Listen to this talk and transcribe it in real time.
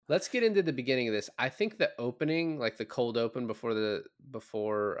let's get into the beginning of this. I think the opening, like the cold open before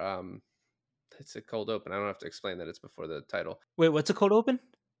it's a cold open. I don't have to explain that it's before the title. Wait, what's a cold open?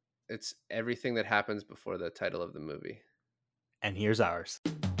 It's everything that happens before the title of the movie. And here's ours.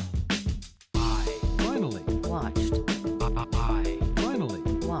 I Finally watched. I finally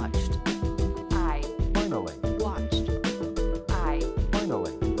Watched. I finally watched. I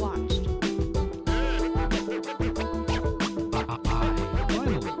finally watched. I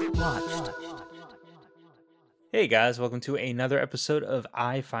finally Watched. Hey guys, welcome to another episode of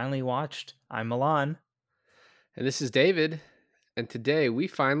I Finally Watched. I'm Milan. And this is David, and today we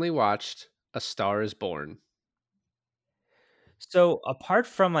finally watched A Star Is Born. So apart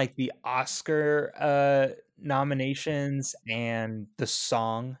from like the Oscar nominations and the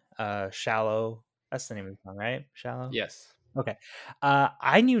song, Shallow, that's the name of the song, right? Shallow? Yes. Okay.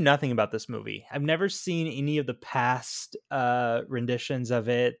 I knew nothing about this movie. I've never seen any of the past renditions of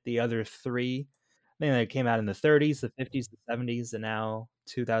it, the other three. I think they came out in the 30s, the 50s, the 70s, and now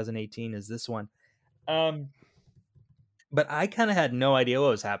 2018 is this one. But I kind of had no idea what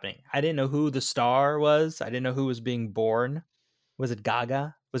was happening. I didn't know who the star was. I didn't know who was being born. Was it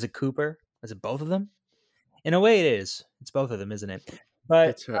Gaga? Was it Cooper? Was it both of them? In a way, it is. It's both of them, isn't it? But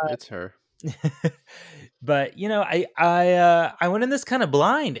It's her. It's her. but you know, I went in this kind of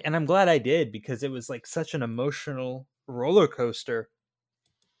blind, and I'm glad I did because it was like such an emotional roller coaster,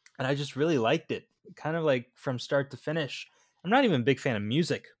 and I just really liked it, kind of like from start to finish. I'm not even a big fan of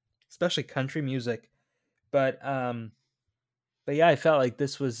music, especially country music, but yeah, I felt like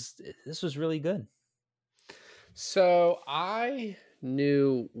this was really good. So I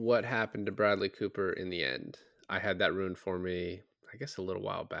knew what happened to Bradley Cooper in the end. I had that ruined for me, I guess, a little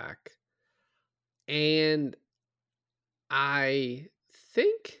while back. And I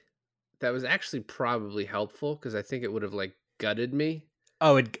think that was actually probably helpful because I think it would have like gutted me.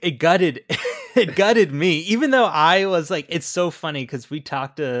 Oh, it gutted it gutted me. Even though I was like, it's so funny because we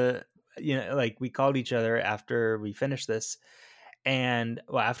talked to like we called each other after we finished this, and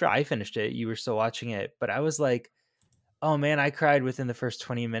well, after I finished it, you were still watching it, but I was like, oh man, I cried within the first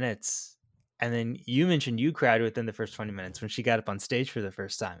 20 minutes. And then you mentioned you cried within the first 20 minutes when she got up on stage for the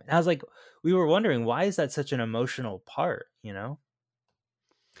first time. And I was like, we were wondering, why is that such an emotional part, you know?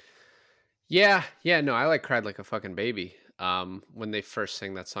 Yeah, no, I like cried like a fucking baby when they first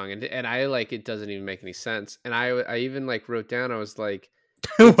sang that song, and I like it doesn't even make any sense. And I even like wrote down, I was like,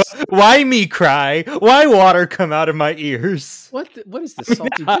 it's Why me cry? Why water come out of my ears? what is the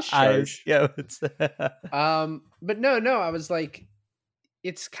salty discharge? Yeah, it's But no, I was like,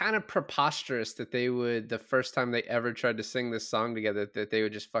 it's kind of preposterous that they would, the first time they ever tried to sing this song together, that they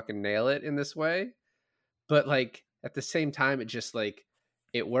would just fucking nail it in this way. But like at the same time, it just like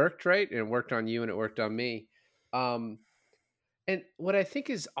it worked, right? And it worked on you and it worked on me. And what I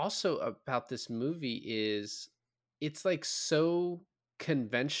think is also about this movie is it's like so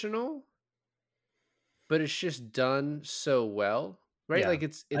conventional, but it's just done so well, right? yeah. Like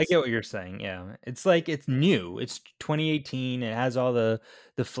I get what you're saying. Yeah, it's like it's new. It's 2018. It has all the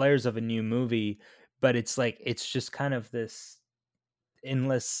flares of a new movie, but it's like it's just kind of this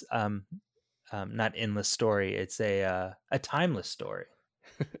endless, not endless story. It's a timeless story.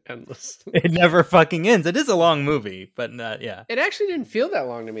 endless. It never fucking ends. It is a long movie, but not, yeah. It actually didn't feel that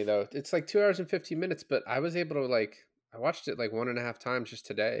long to me though. It's like 2 hours and 15 minutes, but I was able to like I watched it like 1.5 times just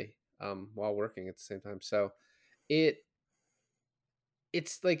today, while working at the same time. So it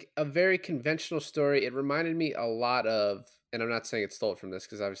it's like a very conventional story. It reminded me a lot of, and I'm not saying it stole it from this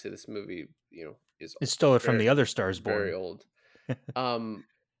because obviously this movie, is It stole it from very, the other Stars very Born. old.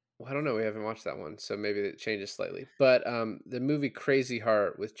 Well, I don't know. We haven't watched that one, so maybe it changes slightly. But the movie Crazy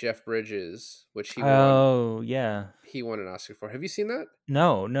Heart with Jeff Bridges, which Oh yeah. he won an Oscar for. Have you seen that?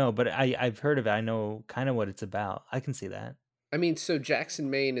 No, but I've heard of it. I know kind of what it's about. I can see that. I mean, so Jackson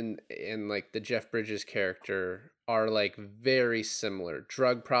Maine and like the Jeff Bridges character are like very similar.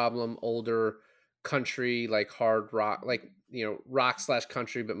 Drug problem, older country, like hard rock, like rock /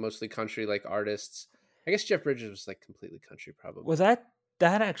 country, but mostly country like artists. I guess Jeff Bridges was like completely country, probably. Well, that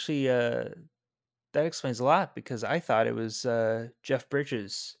actually that explains a lot because I thought it was Jeff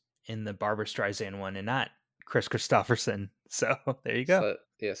Bridges in the Barbra Streisand one and not Chris Christopherson. So there you go.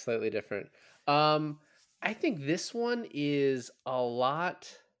 Yeah, slightly different. I think this one is a lot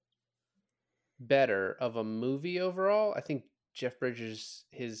better of a movie overall. I think Jeff Bridges,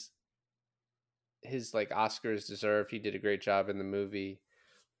 his like Oscars deserved. He did a great job in the movie.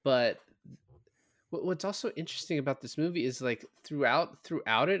 But what's also interesting about this movie is like throughout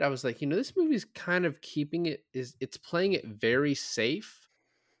it, I was like, this movie's kind of it's playing it very safe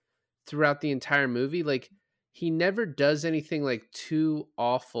throughout the entire movie. Like he never does anything like too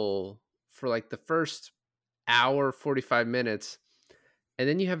awful for like the first hour 45 minutes, and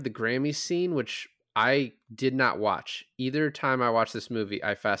then you have the Grammy scene, which I did not watch. Either time I watched this movie,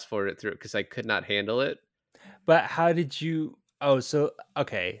 I fast forwarded through it because I could not handle it. But how did you Oh, so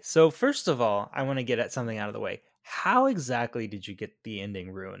okay. So first of all, I want to get at something out of the way. How exactly did you get the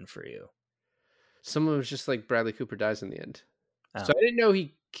ending ruined for you? Someone was just like Bradley Cooper dies in the end. So Oh. I didn't know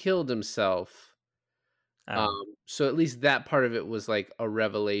he killed himself. Oh. So at least that part of it was like a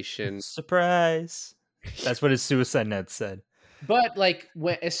revelation. Surprise. That's what his suicide note said. But like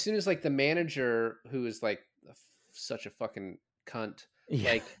when as soon as like the manager, who is like such a fucking cunt,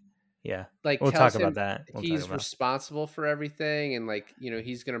 Yeah. like Yeah. like We'll tells talk about him that. We'll talk he's about. responsible for everything, and like,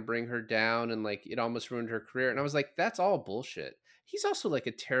 he's gonna bring her down, and like it almost ruined her career. And I was like, that's all bullshit. He's also like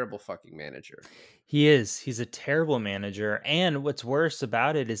a terrible fucking manager. He is. He's a terrible manager, and what's worse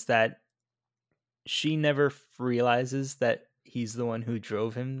about it is that she never realizes that he's the one who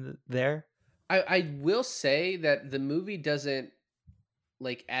drove him there. I will say that the movie doesn't,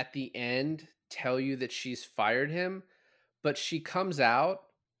 like, at the end tell you that she's fired him, but she comes out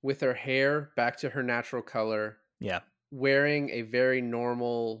with her hair back to her natural color, Yeah. wearing a very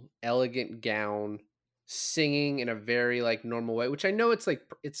normal, elegant gown, singing in a very like normal way, which I know it's like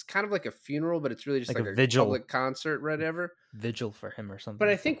it's kind of like a funeral, but it's really just Like like a a vigil. public concert, whatever. Vigil for him or something. But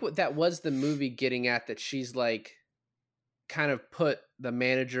I think what that was the movie getting at, that she's like kind of put the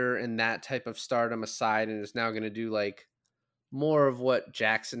manager and that type of stardom aside and is now going to do like more of what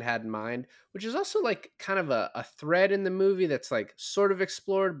Jackson had in mind, which is also like kind of a thread in the movie that's like sort of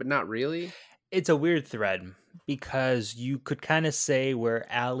explored, but not really. It's a weird thread because you could kind of say where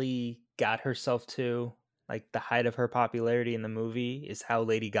Allie got herself to, like the height of her popularity in the movie, is how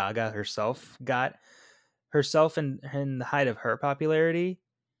Lady Gaga herself got herself in the height of her popularity.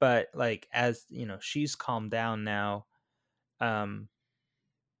 But like, as you know, she's calmed down now, um,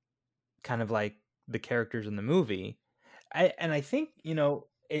 kind of like the characters in the movie. I think,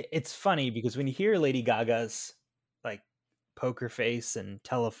 it's funny because when you hear Lady Gaga's like Poker Face and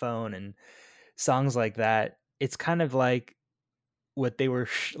Telephone and songs like that, it's kind of like what they were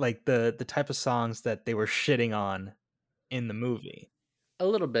like the type of songs that they were shitting on in the movie. A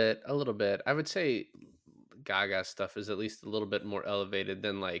little bit, a little bit. I would say Gaga stuff is at least a little bit more elevated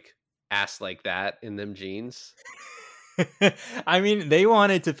than like Ass Like That in Them Jeans. I mean, they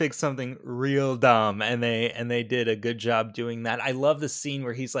wanted to pick something real dumb, and they did a good job doing that. I love the scene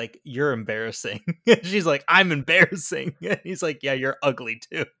where he's like, "You're embarrassing." She's like, "I'm embarrassing." And he's like, "Yeah, you're ugly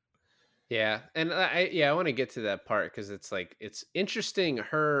too." Yeah, and I want to get to that part because it's like it's interesting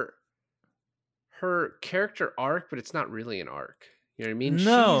her character arc, but it's not really an arc. You know what I mean?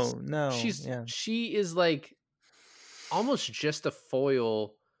 No, yeah. She is like almost just a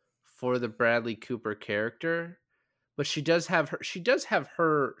foil for the Bradley Cooper character, but she does have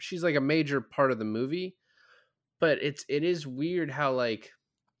her she's like a major part of the movie, but it is weird how like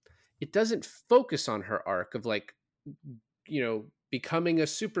it doesn't focus on her arc of like, becoming a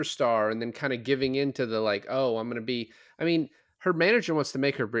superstar and then kind of giving into the like, oh, I'm gonna be. I mean, her manager wants to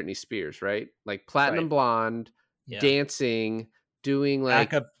make her Britney Spears, right? Like platinum Right. blonde, Yeah. dancing, doing like,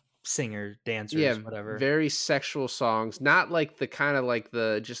 Backup singer, dancers, yeah, whatever. very sexual songs, not like the kind of like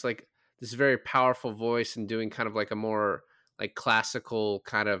the just like this very powerful voice, and doing kind of like a more like classical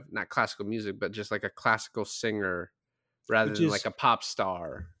kind of, not classical music, but just like a classical singer rather Which than like is a pop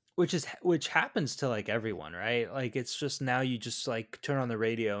star. which happens to like everyone, right? Like it's just now you just like turn on the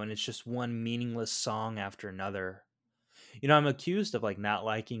radio and it's just one meaningless song after another. I'm accused of like not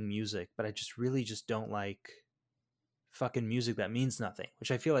liking music, but I just really just don't like fucking music that means nothing, which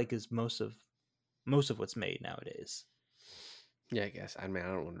I feel like is most of what's made nowadays. Yeah, I guess. I mean, I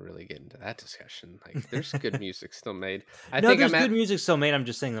don't want to really get into that discussion. Like, there's good music still made. I No, think there's good music still made. I'm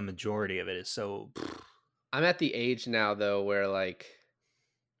just saying the majority of it is so. I'm at the age now though where like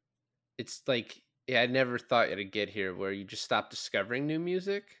it's like, yeah, I never thought it'd get here where you just stop discovering new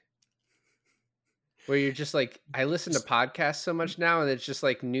music. Where you're just like, I listen to podcasts so much now, and it's just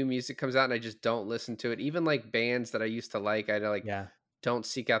like new music comes out and I just don't listen to it. Even like bands that I used to like, I like Yeah. don't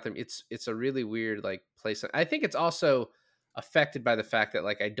seek out them. It's a really weird like place. I think it's also affected by the fact that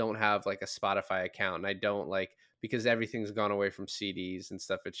like I don't have like a Spotify account, and I don't like, because everything's gone away from CDs and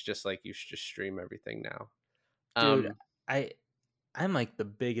stuff. It's just like you should just stream everything now. Dude, I'm like the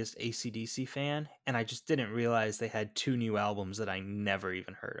biggest AC/DC fan, and I just didn't realize they had 2 new albums that I never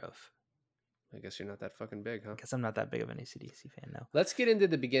even heard of. I guess you're not that fucking big, huh? Because I'm not that big of an AC/DC fan now. Let's get into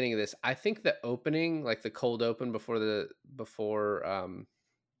the beginning of this. I think the opening, like the cold open before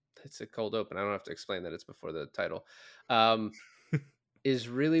it's a cold open. I don't have to explain that it's before the title. is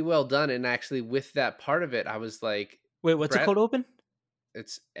really well done. And actually, with that part of it, I was like, Wait, what's it Brad, called? Open?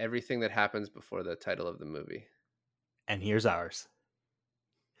 it's everything that happens before the title of the movie. And here's ours.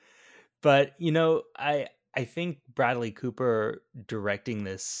 But I think Bradley Cooper directing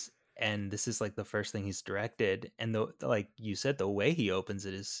this, and this is like the first thing he's directed, and like you said, the way he opens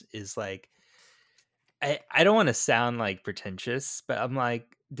it is like, I don't want to sound like pretentious, but I'm like,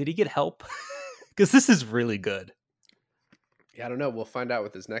 did he get help? Because this is really good. Yeah, I don't know. We'll find out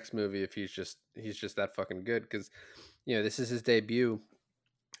with his next movie if he's just that fucking good. Because this is his debut.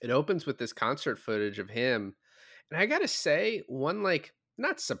 It opens with this concert footage of him, and I gotta say, one like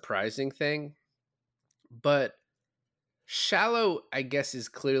not surprising thing, but "Shallow," I guess, is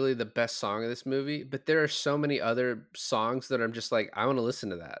clearly the best song of this movie. But there are so many other songs that I'm just like, I want to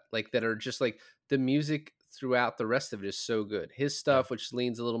listen to that. Like that are just like the music throughout the rest of it is so good. His stuff, which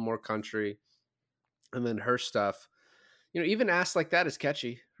leans a little more country, and then her stuff. Even Ass Like That is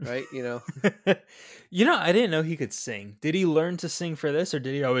catchy, right? I didn't know he could sing. Did he learn to sing for this, or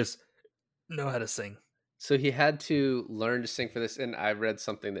did he always know how to sing? So he had to learn to sing for this, and I read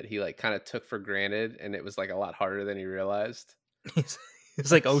something that he like kind of took for granted, and it was like a lot harder than he realized.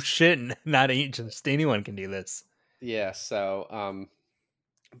 He's like, oh shit, not just anyone can do this. Yeah. So,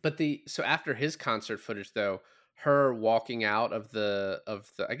 so after his concert footage, though, her walking out of the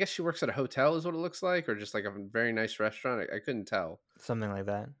I guess she works at a hotel, is what it looks like, or just like a very nice restaurant. I couldn't tell. Something like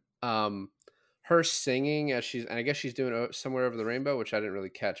that. Her singing as and I guess she's doing Somewhere Over the Rainbow, which I didn't really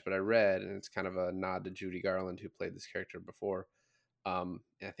catch, but I read, and it's kind of a nod to Judy Garland, who played this character before. And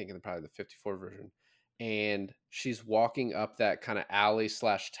I think in probably the 54 version. And she's walking up that kind of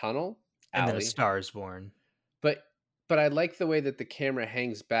alley/tunnel. And then A Star Is Born. But I like the way that the camera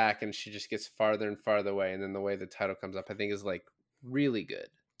hangs back and she just gets farther and farther away. And then the way the title comes up, I think is like really good.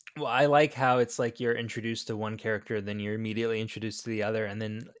 Well, I like how it's like you're introduced to one character, then you're immediately introduced to the other. And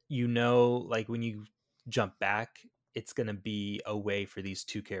then, like when you jump back, it's going to be a way for these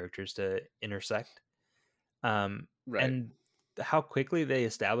two characters to intersect. Right. And how quickly they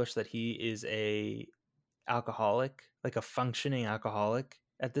establish that he is a alcoholic, like a functioning alcoholic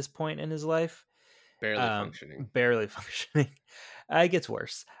at this point in his life. Barely functioning. It gets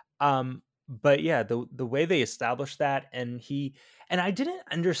worse. But yeah, the way they established that, and I didn't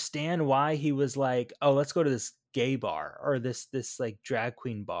understand why he was like, oh, let's go to this gay bar or this like drag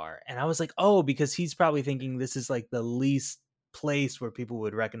queen bar. And I was like, oh, because he's probably thinking this is like the least place where people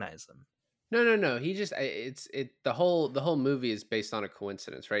would recognize him. No. He just the whole movie is based on a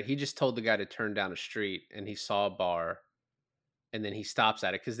coincidence, right? He just told the guy to turn down a street, and he saw a bar, and then he stops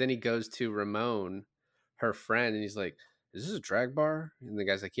at it because then he goes to Ramon, her friend, and he's like, "Is this a drag bar?" And the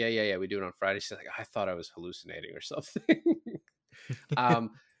guy's like, "Yeah, we do it on Friday." She's like, "I thought I was hallucinating or something."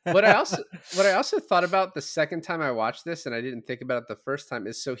 What I also thought about the second time I watched this, and I didn't think about it the first time,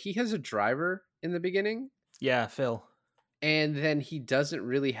 is so he has a driver in the beginning. Yeah, Phil. And then he doesn't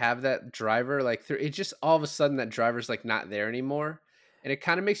really have that driver. Like it just all of a sudden that driver's like not there anymore, and it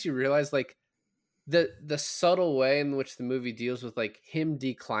kind of makes you realize like the subtle way in which the movie deals with like him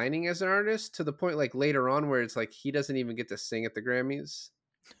declining as an artist, to the point like later on where it's like he doesn't even get to sing at the Grammys.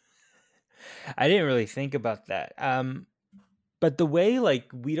 I didn't really think about that. But the way like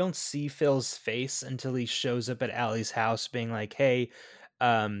we don't see Phil's face until he shows up at Allie's house being like, hey,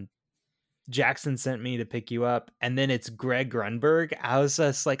 Jackson sent me to pick you up, and then it's Greg Grunberg. I was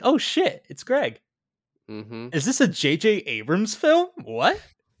just like, oh shit, it's Greg. Mm-hmm. Is this a J.J. Abrams film? What?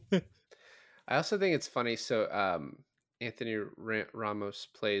 I also think it's funny. So Anthony Ramos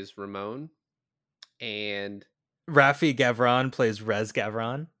plays Ramon, and Rafi Gavron plays Rez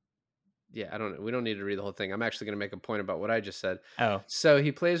Gavron. Yeah, I don't know. We don't need to read the whole thing. I'm actually going to make a point about what I just said. Oh. So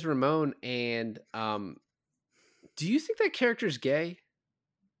he plays Ramon, and do you think that character's gay?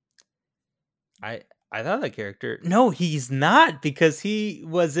 I thought that character. No, he's not, because he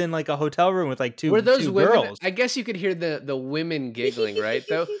was in like a hotel room with like two women, girls. I guess you could hear the women giggling, right?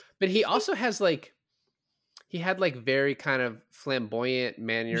 Though, but he also has like he had like very kind of flamboyant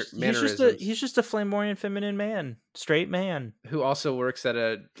mannerisms. He's just a flamboyant feminine man, straight man who also works at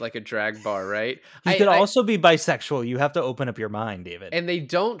a drag bar, right? He could also be bisexual. You have to open up your mind, David. And they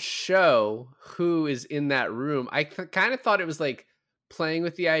don't show who is in that room. I kind of thought it was like playing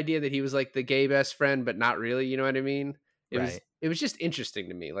with the idea that he was like the gay best friend, but not really. You know what I mean? It was just interesting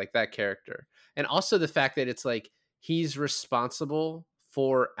to me, like that character, and also the fact that it's like he's responsible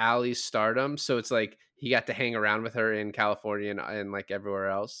for Allie's stardom, so it's like he got to hang around with her in California and like everywhere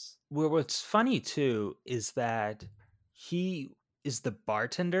else. Well, what's funny too is that he is the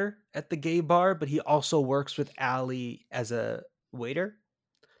bartender at the gay bar, but he also works with Allie as a waiter.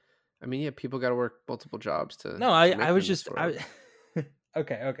 I mean, yeah, people got to work multiple jobs to. No, I was just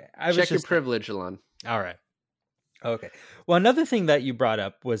Okay. I was Check your just privilege, Alon. all right. Okay. Well, another thing that you brought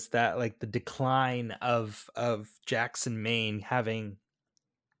up was that like the decline of Jackson Maine having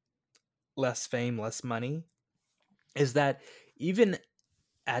less fame, less money, is that even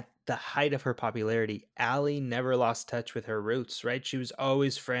at the height of her popularity, Allie never lost touch with her roots, right? She was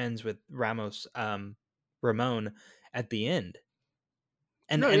always friends with Ramon at the end.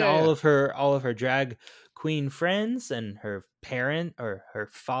 And No, yeah, all of her drag queen friends and her parent or her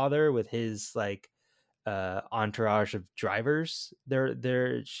father with his like entourage of drivers,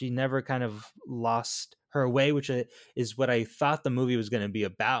 she never kind of lost her way, which is what I thought the movie was going to be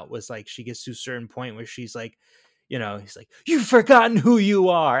about. Was like she gets to a certain point where she's like, he's like, you've forgotten who you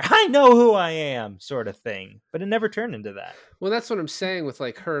are, I know who I am, sort of thing, but it never turned into that. Well, that's what I'm saying with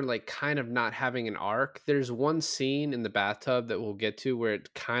like her like kind of not having an arc. There's one scene in the bathtub that we'll get to where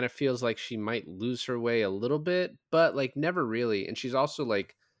it kind of feels like she might lose her way a little bit, but like never really. And she's also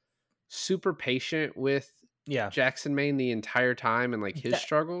like super patient with Yeah, Jackson Maine the entire time and like his That-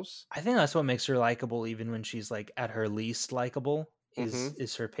 struggles. I think that's what makes her likable, even when she's like at her least likable, Mhm.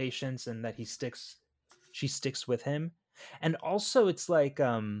 is her patience and that she sticks with him. And also it's like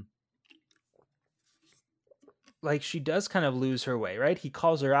she does kind of lose her way, right? He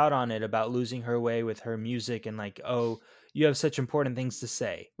calls her out on it about losing her way with her music and like, oh, you have such important things to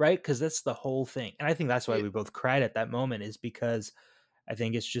say, right? Because that's the whole thing. And I think that's why Yeah. we both cried at that moment, is because I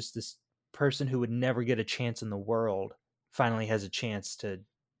think it's just this person who would never get a chance in the world finally has a chance to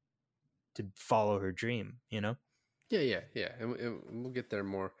follow her dream, Yeah. And we'll get there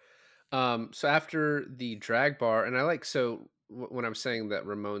more. So after the drag bar, and I like when I'm saying that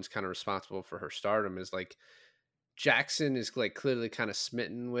Ramon's kind of responsible for her stardom is like Jackson is like clearly kind of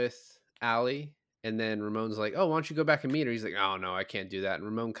smitten with Allie, and then Ramon's like, "Oh, why don't you go back and meet her?" He's like, "Oh no, I can't do that." And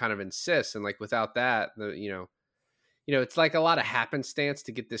Ramon kind of insists, and like without that, it's like a lot of happenstance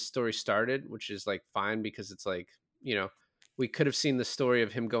to get this story started, which is like fine because it's like we could have seen the story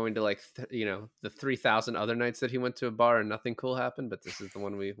of him going to like the 3,000 other nights that he went to a bar and nothing cool happened, but this is the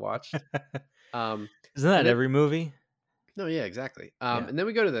one we watched. Um, Isn't that and then every movie? no, yeah, exactly. Yeah. And then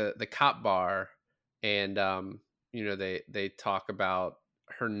we go to the cop bar, and they talk about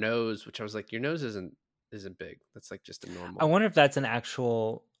her nose, which I was like, your nose isn't big. That's like just a I normal. wonder if that's an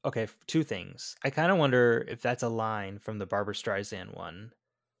actual okay, two things. I kind of wonder if that's a line from the Barbara Streisand one.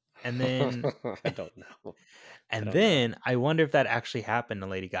 And then I don't know. and don't know. then I wonder if that actually happened to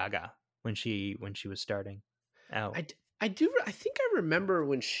Lady Gaga when she was starting out. I do. I think I remember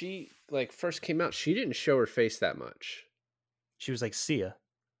when she like first came out, she didn't show her face that much. She was like Sia.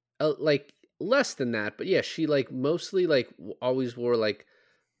 Like less than that, but yeah, she like mostly like always wore like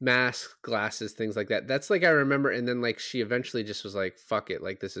masks, glasses, things like that. That's like I remember, and then like she eventually just was like, "Fuck it,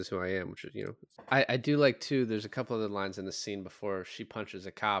 like this is who I am," which is I do like too. There's a couple other lines in the scene before she punches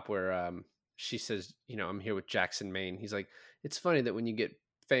a cop where she says, "I'm here with Jackson Maine." He's like, "It's funny that when you get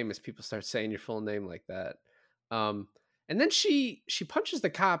famous, people start saying your full name like that." And then she punches the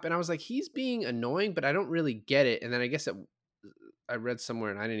cop, and I was like, he's being annoying, but I don't really get it. And then I guess I read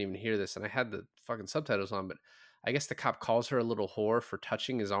somewhere, and I didn't even hear this, and I had the fucking subtitles on, but I guess the cop calls her a little whore for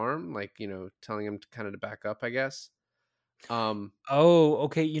touching his arm, like telling him to kind of to back up, I guess. Oh,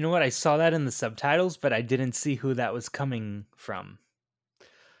 okay. You know what? I saw that in the subtitles, but I didn't see who that was coming from.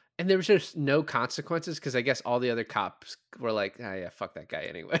 And there was just no consequences because I guess all the other cops were like, "Ah, yeah, fuck that guy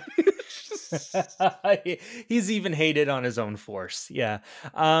anyway." He's even hated on his own force. Yeah.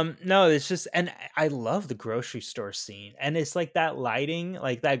 No, it's just, and I love the grocery store scene, and it's like that lighting,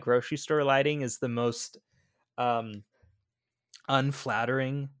 like that grocery store lighting is the most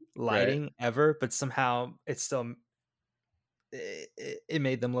unflattering lighting ever, but somehow it's still it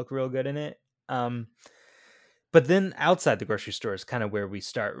made them look real good in it. But then outside the grocery store is kind of where we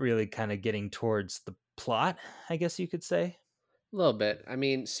start really kind of getting towards the plot, I guess you could say. A little bit. I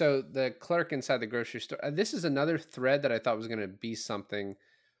mean, so the clerk inside the grocery store, this is another thread that I thought was going to be something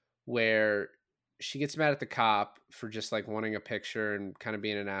where she gets mad at the cop for just like wanting a picture and kind of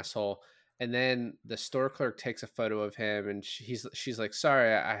being an asshole. And then the store clerk takes a photo of him and she's like,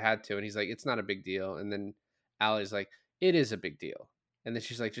 "Sorry, I had to." And he's like, "It's not a big deal." And then Allie's like, "It is a big deal." And then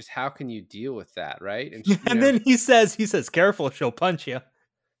she's like, "Just how can you deal with that?" Right. And And then he says, "Careful, she'll punch you."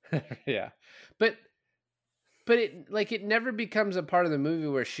 yeah. But it never becomes a part of the movie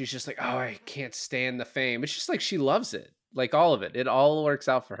where she's just like, "Oh, I can't stand the fame." It's just like she loves it. Like all of it. It all works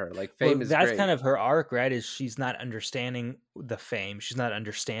out for her. Like fame is that's great. kind of her arc, right? Is she's not understanding the fame. She's not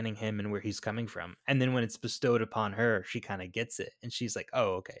understanding him and where he's coming from. And then when it's bestowed upon her, she kind of gets it. And she's like,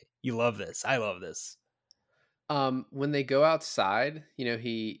 "Oh, okay. You love this. I love this." When they go outside,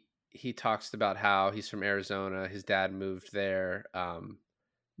 he talks about how he's from Arizona. His dad moved there.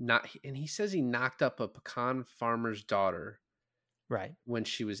 Not, and he says he knocked up a pecan farmer's daughter Right. when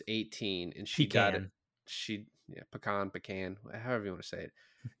she was 18, and she died. Pecan. Pecan, however you want to say it,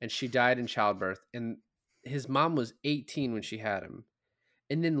 and she died in childbirth. And his mom was 18 when she had him.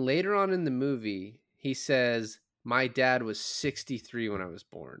 And then later on in the movie, he says, "My dad was 63 when I was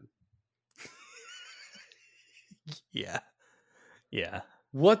born." Yeah. Yeah.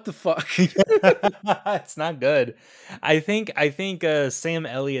 What the fuck? It's not good. I think Sam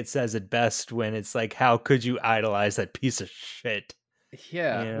Elliott says it best when it's like, how could you idolize that piece of shit?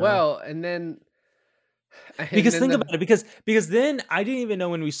 Yeah. You know? Well, and then Because think about it, because then I didn't even know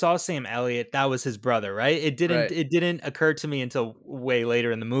when we saw Sam Elliott that was his brother, right? It Right. didn't occur to me until way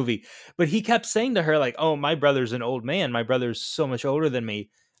later in the movie. But he kept saying to her like, "Oh, my brother's an old man. My brother's so much older than me."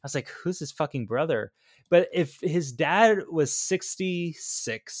 I was like, "Who's his fucking brother?" But if his dad was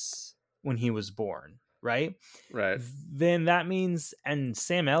 66 when he was born, right? Right. Then that means, and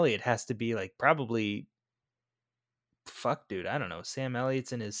Sam Elliott has to be like probably, fuck, dude, I don't know. Sam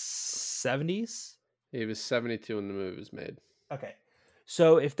Elliott's in his 70s. He was 72 when the movie was made. Okay.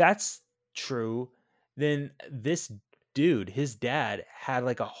 So if that's true, then this dude, his dad, had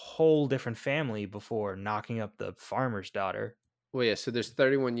like a whole different family before knocking up the farmer's daughter. Well, yeah, so there's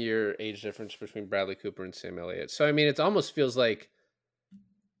 31-year age difference between Bradley Cooper and Sam Elliott. So I mean, it almost feels like,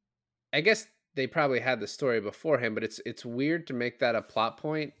 I guess they probably had the story beforehand, but it's weird to make that a plot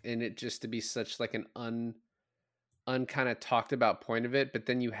point and it just to be such like an kind of talked about point of it. But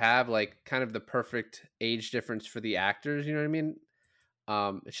then you have like kind of the perfect age difference for the actors. You know what I mean?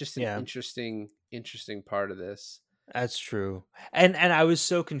 It's just an Yeah. interesting part of this. That's true. And I was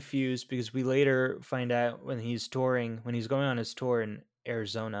so confused because we later find out when he's touring, when he's going on his tour in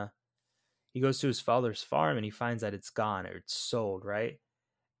Arizona, he goes to his father's farm and he finds that it's gone or it's sold, right?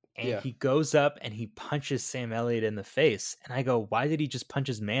 And Yeah. he goes up and he punches Sam Elliott in the face. And I go, why did he just punch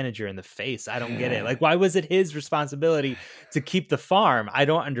his manager in the face? I don't get it. Like, why was it his responsibility to keep the farm? I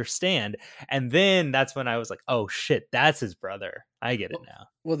don't understand. And then that's when I was like, oh shit, that's his brother. I get it now.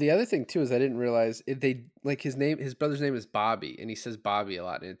 Well, the other thing too is I didn't realize they like his brother's name is Bobby, and he says Bobby a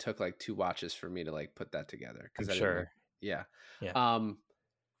lot, and it took like 2 watches for me to like put that together because I'm I didn't know. sure. Yeah.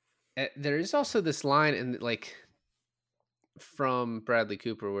 Yeah. There is also this line in like from Bradley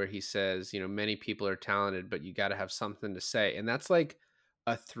Cooper where he says, many people are talented, but you got to have something to say, and that's like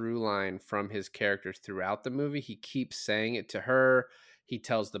a through line from his character throughout the movie. He keeps saying it to her. He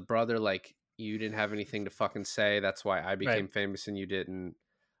tells the brother like, you didn't have anything to fucking say. That's why I became famous and you didn't.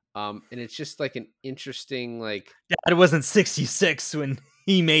 And it's just like an interesting, like, Dad wasn't 66 when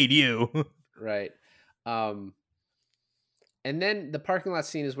he made you. right. And then the parking lot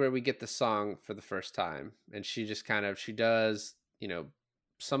scene is where we get the song for the first time. And she just she does,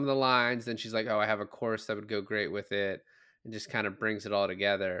 some of the lines. Then she's like, oh, I have a chorus that would go great with it. And just kind of brings it all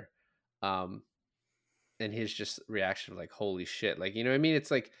together. And his just reaction of like, holy shit. Like, you know what I mean?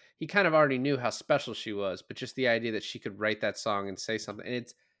 It's like, he kind of already knew how special she was, but just the idea that she could write that song and say something. And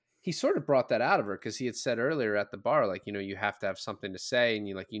he sort of brought that out of her because he had said earlier at the bar, like, you have to have something to say. And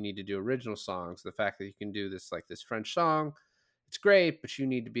you need to do original songs. The fact that you can do this, like this French song, it's great, but you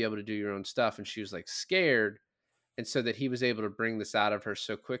need to be able to do your own stuff. And she was like scared. And so that he was able to bring this out of her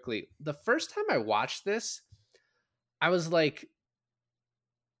so quickly. The first time I watched this, I was like,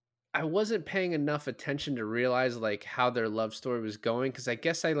 I wasn't paying enough attention to realize like how their love story was going. Cause I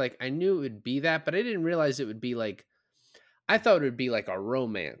guess I knew it would be that, but I didn't realize it would be like, I thought it would be like a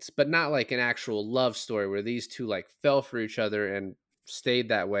romance, but not like an actual love story where these two like fell for each other and stayed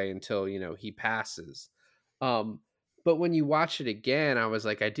that way until, he passes. But when you watch it again, I was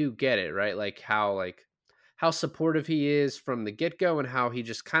like, I do get it, right? Like how supportive he is from the get-go and how he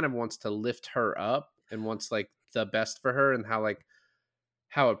just kind of wants to lift her up and wants like the best for her and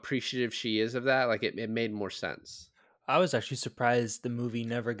how appreciative she is of that. Like it made more sense. I was actually surprised the movie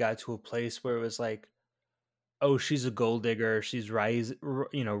never got to a place where it was like, oh, she's a gold digger. She's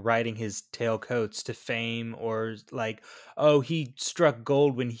riding his tailcoats to fame, or like, oh, he struck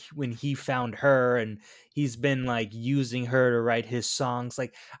gold when he found her, and he's been like using her to write his songs.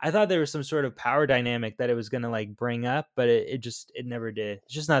 Like, I thought there was some sort of power dynamic that it was gonna like bring up, but it never did.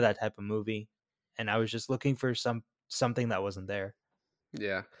 It's just not that type of movie, and I was just looking for something that wasn't there.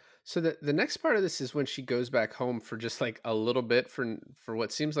 Yeah. So the next part of this is when she goes back home for just like a little bit for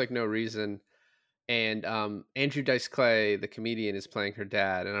what seems like no reason. And Andrew Dice Clay, the comedian, is playing her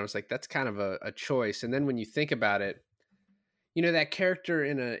dad. And I was like, that's kind of a choice. And then when you think about it, that character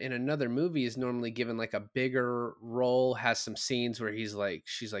in another movie is normally given like a bigger role, has some scenes where she's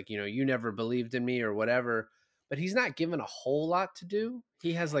like, you never believed in me or whatever. But he's not given a whole lot to do.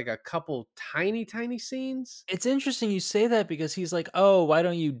 he has like a couple tiny scenes. It's interesting you say that because he's like, "Oh, why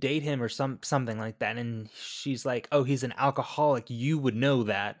don't you date him or something like that?" And she's like, "Oh, he's an alcoholic. You would know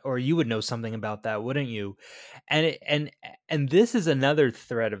that, or you would know something about that, wouldn't you?" And and this is another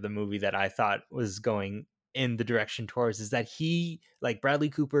thread of the movie that I thought was going in the direction towards is that he, like Bradley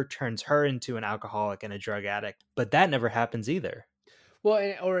Cooper, turns her into an alcoholic and a drug addict, but that never happens either.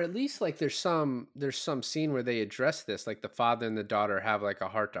 Well, or at least like there's some scene where they address this, like the father and the daughter have like a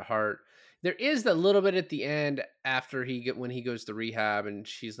heart to heart. There is a little bit at the end after when he goes to rehab and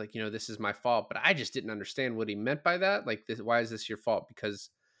she's like, this is my fault, but I just didn't understand what he meant by that. Like, why is this your fault? Because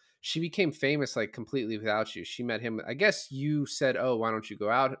she became famous like completely without you. She met him. I guess you said, "Oh, why don't you go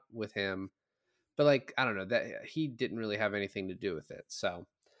out with him?" But like, I don't know, that he didn't really have anything to do with it. So,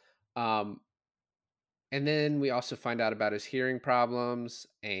 um, and then we also find out about his hearing problems,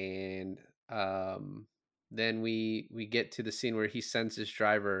 and then we get to the scene where he sends his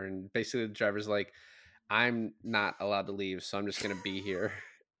driver, and basically the driver's like, "I'm not allowed to leave, so I'm just gonna be here."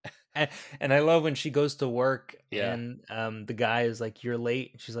 And, and I love when she goes to work Yeah, and the guy is like, "You're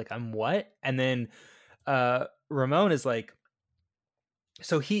late." She's like, "I'm what?" And then Ramon is like,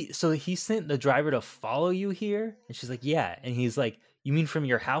 so he sent the driver to follow you here? And she's like, "Yeah." And he's like, "You mean from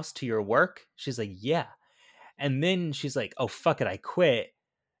your house to your work?" She's like, "Yeah." And then she's like, "Oh, fuck it, I quit."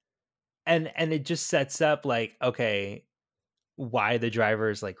 And it just sets up like, okay, why the driver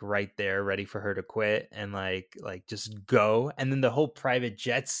is like right there ready for her to quit and like just go. And then the whole private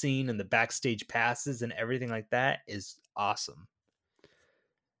jet scene and the backstage passes and everything like that is awesome.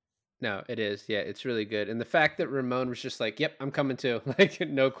 no, it is. Yeah, it's really good, and the fact that Ramon was just like, "Yep, I'm coming too," like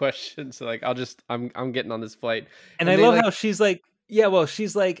no questions. Like, I'm getting on this flight, And I and they love like, how she's like, yeah, well,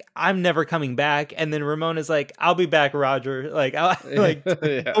 she's like, "I'm never coming back." And then Ramon is like, "I'll be back, Roger." Like, I'll, like,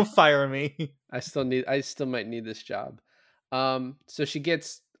 yeah. don't fire me. I still might need this job. So she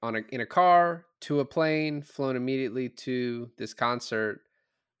gets in a car to a plane, flown immediately to this concert.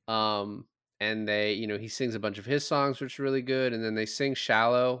 Um, and he sings a bunch of his songs, which are really good. And then they sing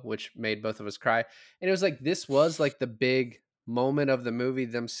Shallow, which made both of us cry. And it was like, this was like the big moment of the movie,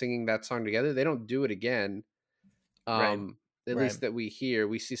 them singing that song together. They don't do it again. Right, At right. least that we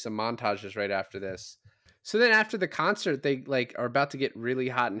see some montages right after this. So then after the concert, they like are about to get really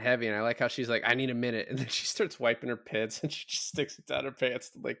hot and heavy, and I like how she's like, "I need a minute," and then she starts wiping her pits, and she just sticks it down her pants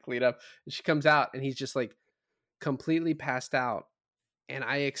to like clean up. And she comes out, and he's just like completely passed out. And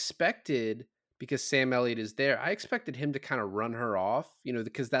I expected, because Sam Elliott is there, I expected him to kind of run her off,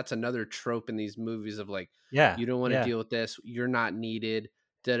 because that's another trope in these movies of like, Yeah, you don't want to yeah, deal with this, you're not needed,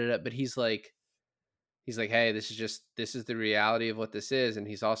 da da da. But he's like, "Hey, this is the reality of what this is." And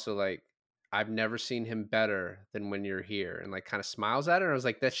he's also like, "I've never seen him better than when you're here," and like kind of smiles at her. And I was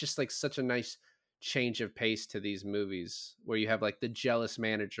like, that's just like such a nice change of pace to these movies where you have like the jealous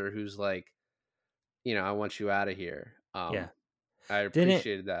manager who's like, "I want you out of here." yeah. I Didn't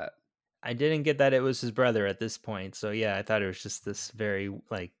appreciated that. I didn't get that it was his brother at this point. So yeah, I thought it was just this very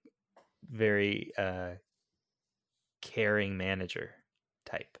like very caring manager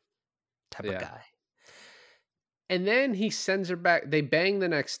type of Yeah. guy. And then he sends her back. They bang the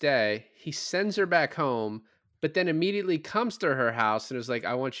next day. He sends her back home, but then immediately comes to her house and is like,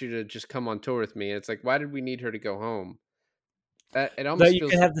 "I want you to just come on tour with me." And it's like, why did we need her to go home? It But almost you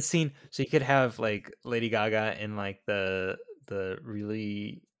could feels have the scene, so you could have like Lady Gaga in like the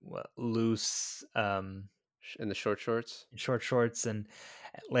really loose in the short shorts. short shorts and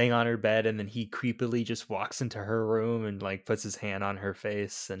laying on her bed, and then he creepily just walks into her room and like puts his hand on her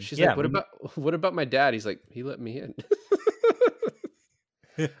face, and She's yeah, like, what about my dad?" He's like, "He let me in."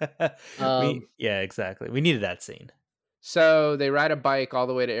 we um, yeah, exactly. We needed that scene. so they ride a bike all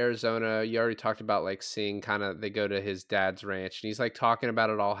the way to Arizona. You already talked about like seeing they go to his dad's ranch, and he's like talking about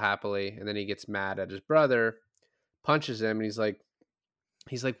it all happily, and then he gets mad at his brother, punches him, and he's like,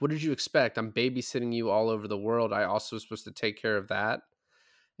 "What did you expect? I'm babysitting you all over the world. I also was supposed to take care of that."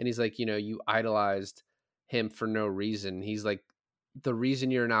 And he's like, "You idolized him for no reason." He's like, "The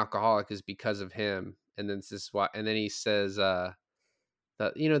reason you're an alcoholic is because of him." And then this is why. And then he says,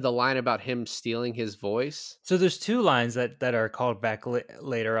 the line about him stealing his voice. So there's two lines that are called back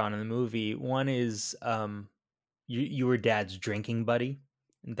later on in the movie. One is you were dad's drinking buddy.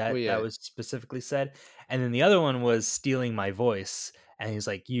 Oh That yeah. was specifically said. And then the other one was stealing my voice. And he's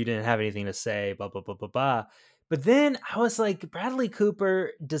like, you didn't have anything to say, blah blah blah blah blah. But then I was like, Bradley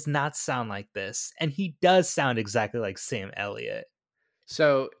Cooper does not sound like this. And he does sound exactly like Sam Elliott.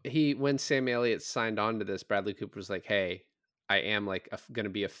 So when Sam Elliott signed on to this, Bradley Cooper was like, "Hey, I am like going to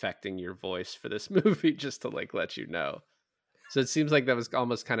be affecting your voice for this movie, just to like let you know." So it seems like that was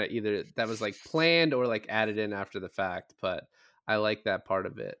almost kind of either that was like planned or like added in after the fact. But I like that part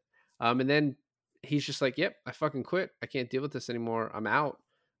of it. And then he's just like, "Yep, I fucking quit. I can't deal with this anymore. I'm out."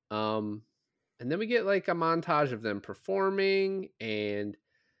 Um, and then we get like a montage of them performing, and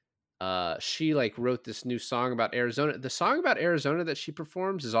she like wrote this new song about Arizona. The song about Arizona that she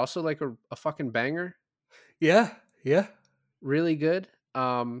performs is also like a fucking banger, Yeah, yeah. really good.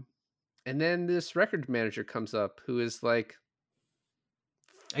 And then this record manager comes up who is like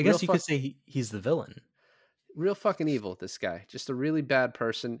I real guess you could fuck say he's the villain. real fucking evil, this guy. Just a really bad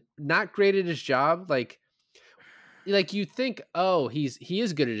person. Not great at his job. Like you think, oh, he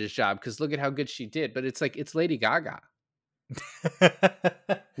is good at his job because look at how good she did. But it's like it's Lady Gaga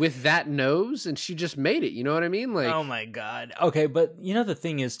with that nose, and she just made it. You know what I mean? Like, Oh my god. Okay, but you know the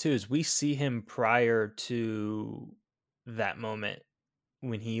thing is too is we see him prior to that moment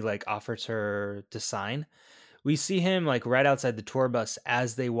when he like offers her to sign. We see him like right outside the tour bus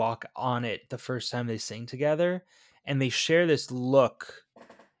as they walk on it the first time they sing together, and they share this look.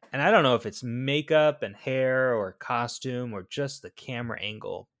 And I don't know if it's makeup and hair or costume or just the camera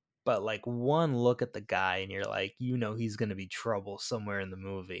angle, but like one look at the guy and you're like, you know, he's going to be trouble somewhere in the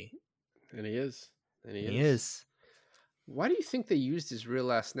movie. and he is, and he He is. is. Why do you think they used his real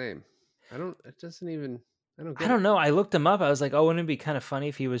last name? I don't. It doesn't even. I don't get I don't it. know. I looked him up. I was like, oh, wouldn't it be kind of funny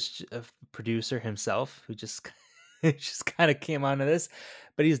if he was a producer himself who just just kind of came onto this?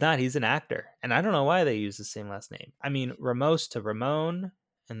 But he's not. He's an actor, and I don't know why they use the same last name. I mean, Ramos to Ramon,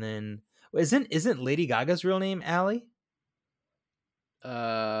 and then isn't Lady Gaga's real name Allie?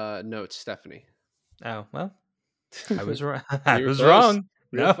 No, it's Stephanie. Oh well, I was wrong. I You were was close. wrong.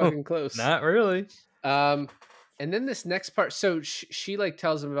 Real No, fucking close. not really. And then this next part, so she like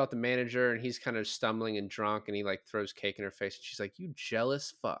tells him about the manager, and he's kind of stumbling and drunk, and he like throws cake in her face, and she's like, "You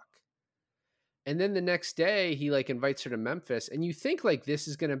jealous fuck." And then the next day, he like invites her to Memphis, and you think like this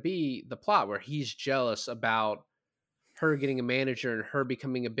is gonna be the plot where he's jealous about her getting a manager and her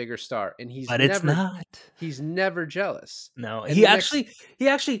becoming a bigger star, and But it's not. he's never jealous. No, And he the next-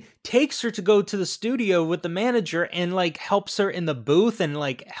 actually takes her to go to the studio with the manager and like helps her in the booth and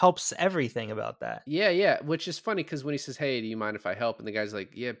like helps everything about that. Yeah, which is funny because when he says, "Hey, do you mind if I help?" and the guy's like,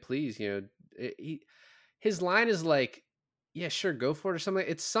 "Yeah, please," his line is like, "Yeah, sure, go for it," or something.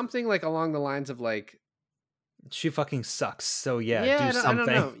 It's something like along the lines of like, She fucking sucks. So yeah, "Yeah, do I don't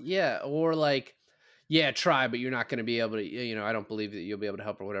something. know, yeah," or like, "Yeah, try, but you're not going to be able to. I don't believe that you'll be able to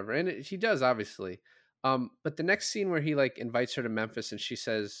help or whatever." And she does, obviously. But the next scene where he like invites her to Memphis and she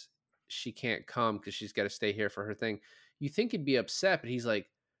says she can't come because she's got to stay here for her thing, you think he'd be upset, but he's like,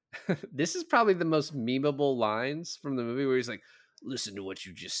 this is probably the most memeable lines from the movie where he's like, "Listen to what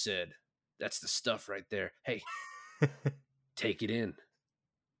you just said. That's the stuff right there. Hey, take it in.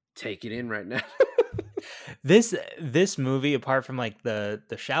 Take it in right now." This movie, apart from like the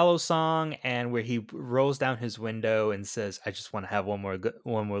shallow song and where he rolls down his window and says, "I just want to have one more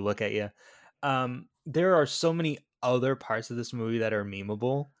look at you," there are so many other parts of this movie that are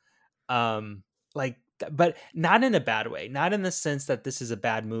memeable, but not in a bad way, not in the sense that this is a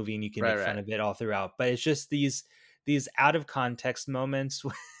bad movie and you can Right, make fun right. of it all throughout, but it's just these out of context moments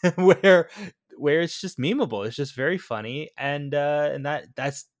where it's just memeable. It's just very funny, and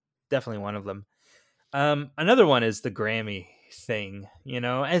that's definitely one of them. Another one is the Grammy thing, and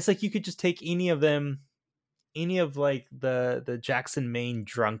it's like you could just take any of them, any of like the Jackson Maine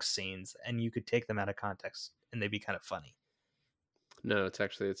drunk scenes, and you could take them out of context and they'd be kind of funny. No, it's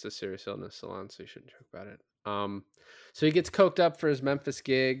a serious illness, Salon, so you shouldn't joke about it. So he gets coked up for his Memphis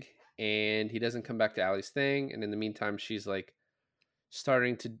gig, and he doesn't come back to Allie's thing. And in the meantime, she's like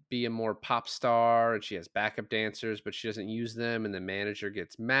starting to be a more pop star, and she has backup dancers, but she doesn't use them. And the manager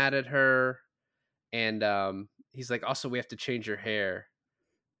gets mad at her, and he's like, "Also, we have to change your hair."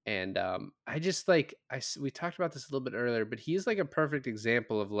 And I just like we talked about this a little bit earlier, but he's like a perfect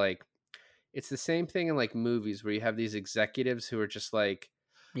example of like it's the same thing in like movies where you have these executives who are just like,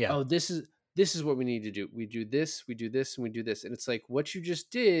 Yeah. "Oh, this is what we need to do. We do this, and we do this." And it's like what you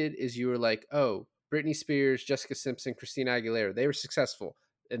just did is you were like, "Oh, Britney Spears, Jessica Simpson, Christina Aguilera, they were successful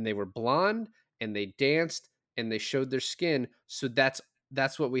and they were blonde and they danced and they showed their skin. So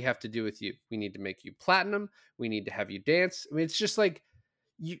that's what we have to do with you. We need to make you platinum. We need to have you dance." I mean, it's just like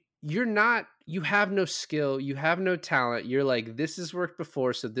you have no skill, you have no talent. You're like, this has worked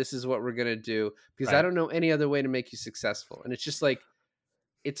before, so this is what we're gonna do because I Right. don't know any other way to make you successful. And it's just like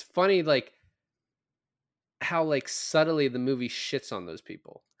it's funny like how like subtly the movie shits on those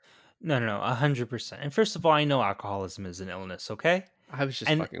people. No, 100%. And first of all, I know alcoholism is an illness, okay? I was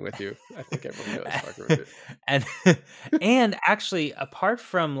just And fucking with you. I think everyone knew I was fucking with you. and and actually, apart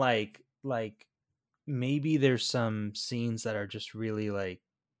from like maybe there's some scenes that are just really like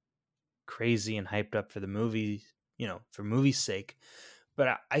crazy and hyped up for the movie, for movie's sake.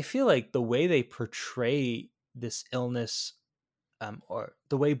 But I feel like the way they portray this illness, or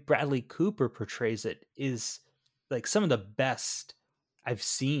the way Bradley Cooper portrays it, is like some of the best I've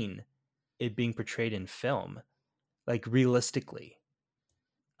seen it being portrayed in film, like realistically.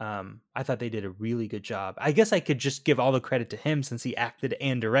 I thought they did a really good job. I guess I could just give all the credit to him since he acted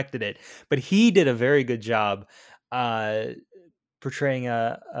and directed it, but he did a very good job portraying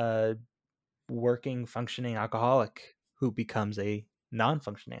a working, functioning alcoholic who becomes a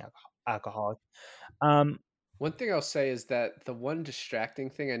non-functioning alcoholic. One thing I'll say is that the one distracting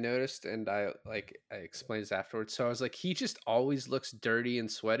thing I noticed, and I explained this afterwards. So I was like, he just always looks dirty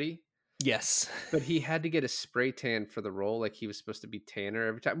and sweaty, Yes. but he had to get a spray tan for the role. Like he was supposed to be tanner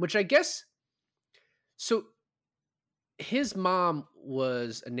every time, which I guess. So his mom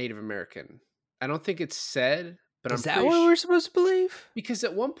was a Native American. I don't think it's said, but Is I'm that pretty what we're supposed to believe? because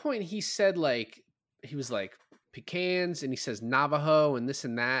at one point he said like he was like pecans and he says Navajo and this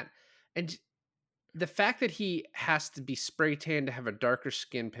and that. And the fact that he has to be spray tanned to have a darker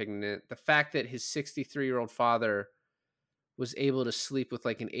skin pigment, the fact that his 63-year-old father was able to sleep with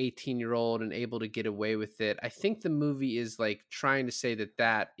like an 18-year-old and able to get away with it. I think the movie is like trying to say that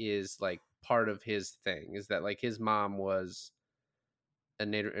that is like part of his thing, is that like his mom was a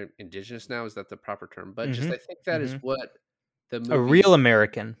native indigenous now, is that the proper term? But just I think that is what the movie A real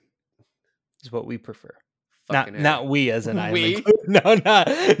American is what we prefer. Not we as an I am We? included. No, not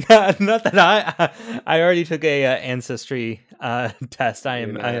that I already took a ancestry test.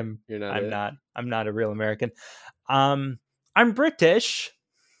 I'm not a real American. I'm British.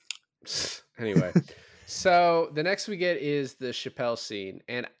 Anyway, so the next we get is the Chappelle scene,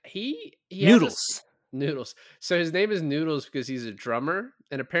 and he Noodles. Noodles. So his name is Noodles because he's a drummer,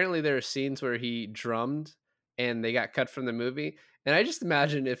 and apparently there are scenes where he drummed and they got cut from the movie. And I just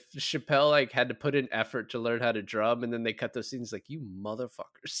imagine if Chappelle like had to put in effort to learn how to drum, and then they cut those scenes, like, you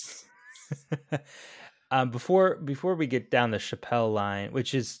motherfuckers. Before we get down the Chappelle line,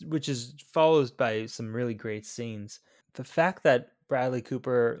 which is followed by some really great scenes, the fact that Bradley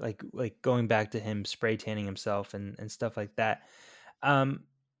Cooper, like going back to him spray tanning himself and stuff like that,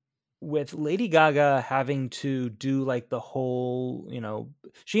 with Lady Gaga having to do like the whole,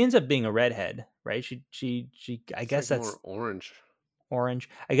 she ends up being a redhead, right? She I guess like that's more orange.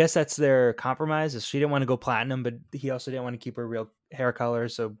 I guess that's their compromise, is she didn't want to go platinum, but he also didn't want to keep her real hair color,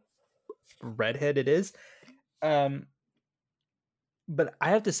 so redhead it is. But I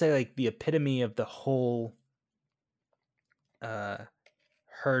have to say, like, the epitome of the whole her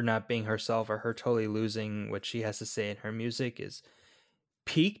not being herself, or her totally losing what she has to say in her music, is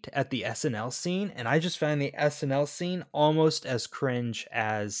peaked at the SNL scene, and I just found the SNL scene almost as cringe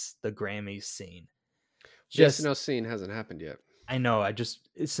as the Grammys scene. The SNL scene hasn't happened yet. I know.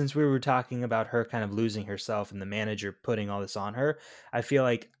 Since we were talking about her kind of losing herself and the manager putting all this on her, I feel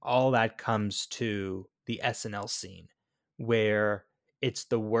like all that comes to the SNL scene, where it's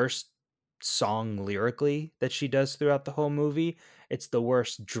the worst song lyrically that she does throughout the whole movie. It's the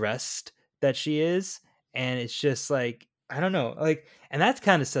worst dressed that she is. And it's just like, I don't know, like, and that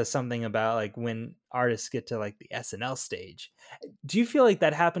kind of says something about like when artists get to like the SNL stage. Do you feel like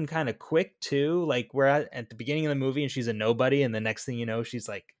that happened kind of quick too? Like we're at the beginning of the movie and she's a nobody, and the next thing you know, she's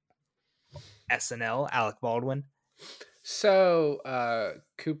like SNL, Alec Baldwin. So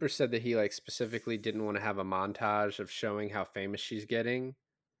Cooper said that he like specifically didn't want to have a montage of showing how famous she's getting.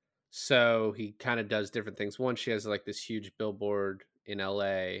 So he kind of does different things. One, she has like this huge billboard in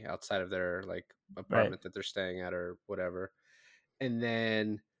LA outside of their like apartment that they're staying at or whatever. And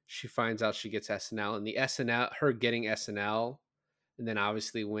then she finds out she gets SNL, and the SNL, her getting SNL, and then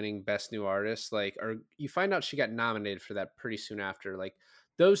obviously winning Best New Artist, like, or you find out she got nominated for that pretty soon after. Like,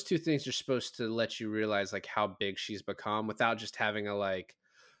 those two things are supposed to let you realize like how big she's become without just having a like,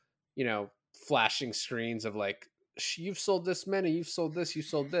 flashing screens of like, you've sold this many, you've sold this, you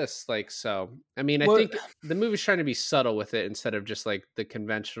sold this. Like, so, I mean, I think the movie's trying to be subtle with it instead of just like the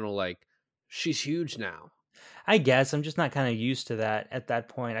conventional, like, she's huge now. I guess I'm just not kind of used to that at that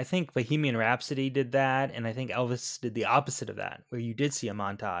point. I think Bohemian Rhapsody did that, and I think Elvis did the opposite of that, where you did see a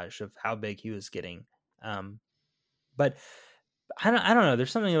montage of how big he was getting. But I don't know.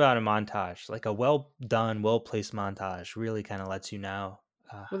 There's something about a montage, like a well done, well placed montage, really kind of lets you know.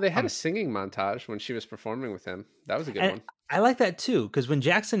 Well, they had a singing montage when she was performing with him. That was a good one. I like that too, because when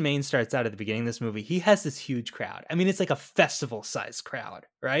Jackson Maine starts out at the beginning of this movie, he has this huge crowd. I mean, it's like a festival-sized crowd,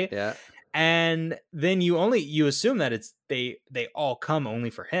 right? Yeah. And then you assume that it's they all come only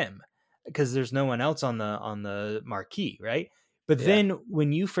for him because there's no one else on the marquee, right? But then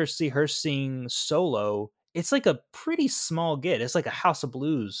when you first see her sing solo, it's like a pretty small get. It's like a House of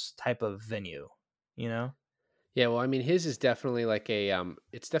Blues type of venue, you know? Yeah, well, I mean, his is definitely like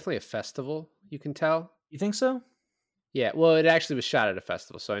it's definitely a festival. You can tell. You think so? Yeah, well, it actually was shot at a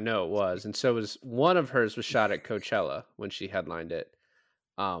festival, so I know it was, and so was one of hers was shot at Coachella when she headlined it.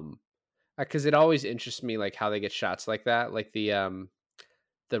 Um, because it always interests me like how they get shots like that, like the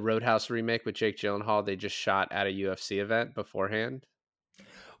Roadhouse remake with Jake Gyllenhaal. They just shot at a UFC event beforehand.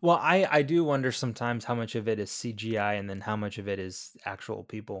 Well, I do wonder sometimes how much of it is CGI and then how much of it is actual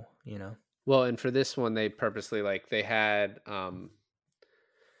people, you know? Well, and for this one, they purposely like they had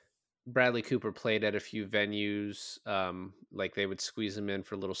Bradley Cooper played at a few venues. Like they would squeeze him in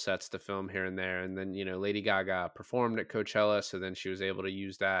for little sets to film here and there. And then, Lady Gaga performed at Coachella. So then she was able to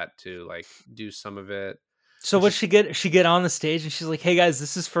use that to like do some of it, So which what is she get on the stage and she's like, "Hey guys,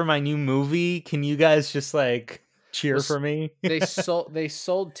 this is for my new movie. Can you guys just like cheer was for me?" they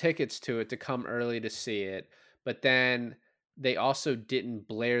sold tickets to it to come early to see it. But then they also didn't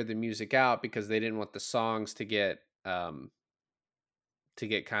blare the music out because they didn't want the songs to get kind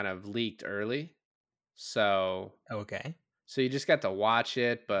of leaked early. So Okay. So you just got to watch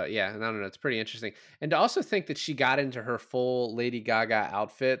it, but yeah, I don't know, it's pretty interesting. And to also think that she got into her full Lady Gaga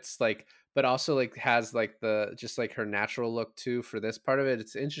outfits, like, but also like has like the just like her natural look too for this part of it.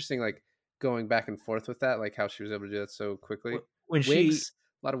 It's interesting, like going back and forth with that, like how she was able to do that so quickly. When she Wigs,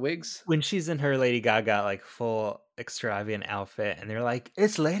 a lot of wigs. when she's in her Lady Gaga like full extravagant outfit and they're like,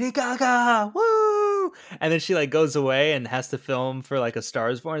 "It's Lady Gaga. Woo!" And then she like goes away and has to film for like A Star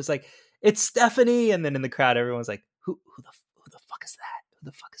Is Born. It's like, "It's Stephanie." And then in the crowd everyone's like, who the fuck is that? Who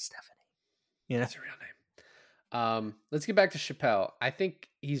the fuck is Stephanie?" You know? That's her real name. Let's get back to Chappelle. I think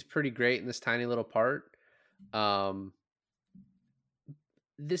he's pretty great in this tiny little part. Um,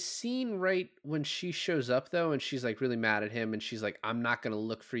 the scene right when she shows up though and she's like really mad at him and she's like, I'm not gonna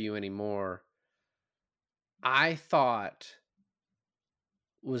look for you anymore, I thought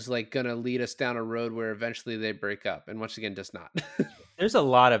was like gonna lead us down a road where eventually they break up, and once again does not. There's a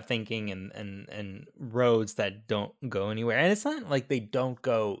lot of thinking and roads that don't go anywhere. And it's not like they don't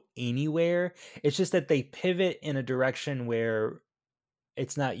go anywhere. It's just that they pivot in a direction where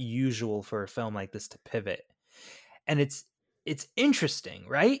it's not usual for a film like this to pivot. And it's interesting,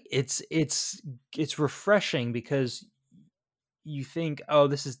 right? It's refreshing because you think, "Oh,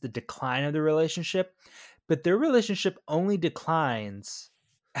 this is the decline of the relationship." But their relationship only declines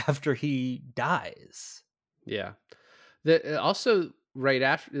after he dies. Yeah. Also right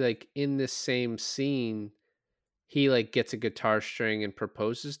after, like in this same scene, he like gets a guitar string and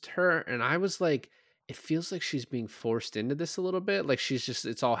proposes to her, and I was like, it feels like she's being forced into this a little bit. Like she's just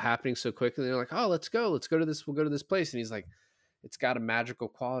it's all happening so quickly. And they're like, oh, let's go to this, we'll go to this place. And he's like, it's got a magical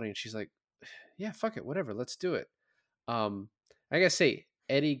quality. And she's like, yeah, fuck it, whatever, let's do it. I gotta say,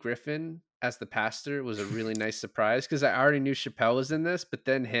 Eddie Griffin as the pastor was a really nice surprise because I already knew Chappelle was in this, but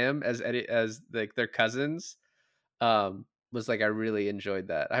then him as Eddie as like their cousins, was like I really enjoyed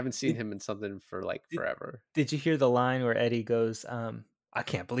that. I haven't seen Did, him in something for like did, forever. did you hear the line where Eddie goes, "I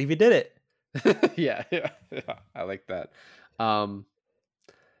can't believe you did it." Yeah, I like that. Um,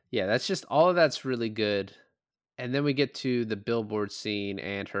 yeah, that's just all of that's really good. And then we get to the billboard scene,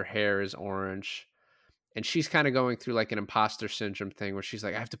 and her hair is orange, and she's kind of going through like an imposter syndrome thing where she's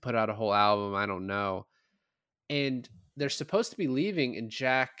like, I have to put out a whole album. I don't know. And they're supposed to be leaving, and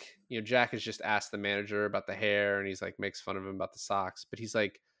Jack has just asked the manager about the hair, and he's like makes fun of him about the socks, but he's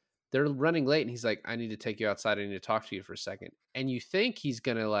like, they're running late, and he's like, I need to take you outside, I need to talk to you for a second. And you think he's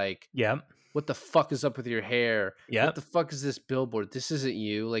gonna like, Yep. what the fuck is up with your hair? What Yep. the fuck is this billboard? This isn't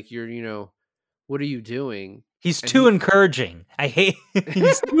you. Like what are you doing? He's And too encouraging. I hate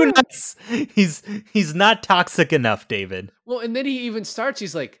he's too nice. He's not toxic enough, David. well, and then he even starts,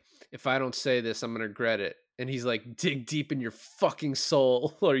 he's like, if I don't say this, I'm gonna regret it. And he's like, dig deep in your fucking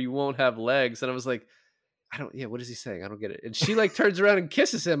soul or you won't have legs. And I was like, what is he saying? I don't get it. And she like turns around and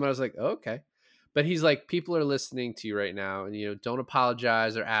kisses him. And I was like, oh, okay. But he's like, people are listening to you right now. And, don't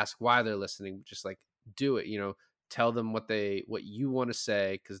apologize or ask why they're listening. Just like, do it, tell them what you want to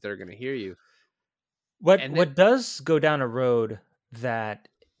say, because they're going to hear you. And then, What does go down a road that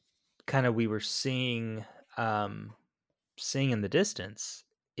kind of we were seeing seeing in the distance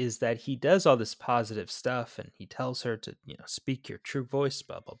is that he does all this positive stuff and he tells her to, speak your true voice,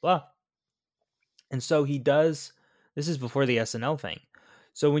 blah blah blah. And so he does, this is before the SNL thing.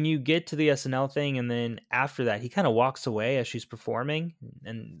 So when you get to the SNL thing and then after that, he kind of walks away as she's performing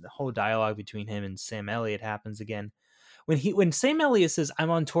and the whole dialogue between him and Sam Elliott happens again. When Sam Elliott says,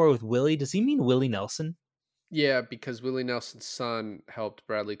 "I'm on tour with Willie," does he mean Willie Nelson? yeah, because Willie Nelson's son helped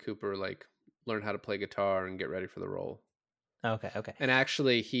Bradley Cooper like learn how to play guitar and get ready for the role. Okay, okay. And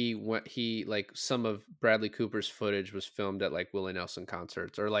actually, he like some of Bradley Cooper's footage was filmed at like Willie Nelson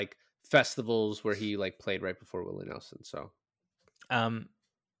concerts or like festivals where he like played right before Willie Nelson. So Um,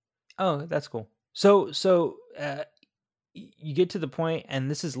 oh, that's cool. So you get to the point, and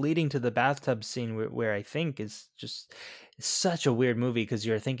this is leading to the bathtub scene where I think is just such a weird movie because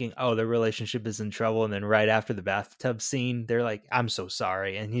you're thinking, oh, the relationship is in trouble, and then right after the bathtub scene, they're like, "I'm so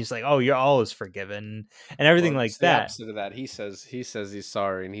sorry," and he's like, "Oh, you're always forgiven," and everything well, like it's the that. opposite of that. He says he's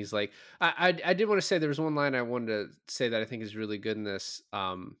sorry, and he's like, I did want to say there was one line I wanted to say that I think is really good in this.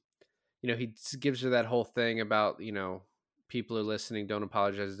 He gives her that whole thing about people are listening, don't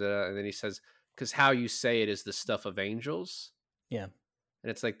apologize, and then he says, because how you say it is the stuff of angels. Yeah,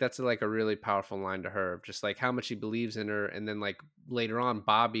 And it's like that's like a really powerful line to her of just like how much he believes in her. And then like later on,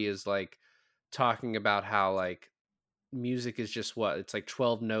 Bobby is like talking about how like music is just what it's like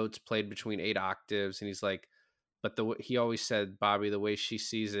 12 notes played between 8 octaves. And he's like, but he always said, Bobby, the way she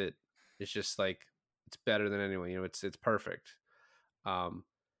sees it is just like it's better than anyone. It's perfect. Um,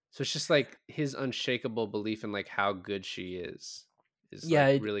 so it's just like his unshakable belief in like how good she is yeah.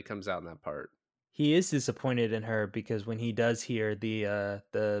 like really comes out in that part. He is disappointed in her because when he does hear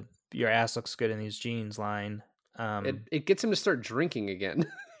the "your ass looks good in these jeans" line, It gets him to start drinking again.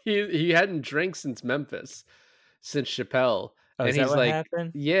 He hadn't drank since Memphis, since Chappelle, oh, and is that he's what like,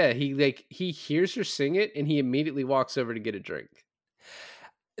 happened? yeah, he hears her sing it, and he immediately walks over to get a drink.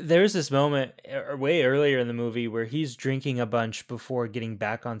 There's this moment way earlier in the movie where he's drinking a bunch before getting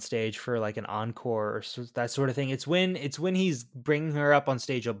back on stage for like an encore or that sort of thing. It's when he's bringing her up on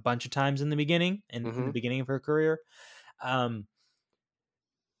stage a bunch of times in the beginning, in the Hmm. beginning of her career. Um,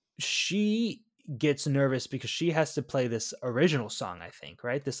 she gets nervous because she has to play this original song, I think,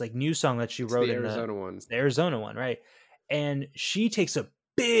 right? This like new song that she It's wrote the in the Arizona one. it's the Arizona one, right? And she takes a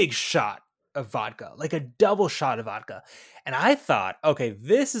big shot of vodka, like a double shot of vodka. And I thought, okay,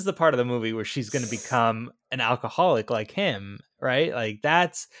 this is the part of the movie where she's going to become an alcoholic like him, right? Like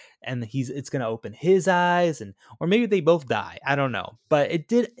and it's going to open his eyes, and or maybe they both die. I don't know, but it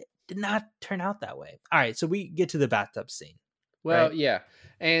did not turn out that way. All right, so we get to the bathtub scene, right? Well, yeah,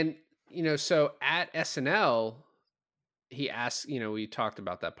 and so at SNL, he asks, we talked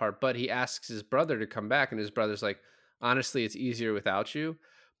about that part, but he asks his brother to come back, and his brother's like, honestly, it's easier without you.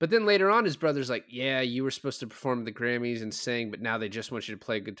 But then later on, his brother's like, yeah, you were supposed to perform at the Grammys and sing, but now they just want you to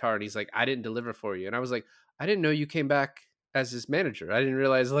play guitar. And he's like, I didn't deliver for you. And I was like, I didn't know you came back as his manager. I didn't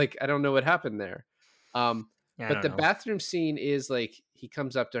realize, like, I don't know what happened there. Um, I but don't the know. bathroom scene is like, he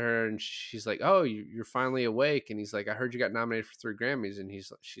comes up to her and she's like, oh, you're finally awake. And he's like, I heard you got nominated for 3 Grammys. And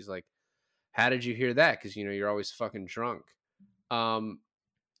she's like, how did you hear that? Because, you're always fucking drunk. Um,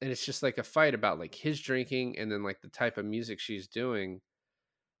 and it's just like a fight about like his drinking and then like the type of music she's doing.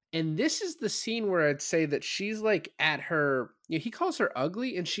 And this is the scene where I'd say that she's like at her, he calls her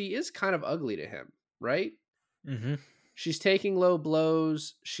ugly, and she is kind of ugly to him, right? Mm-hmm. She's taking low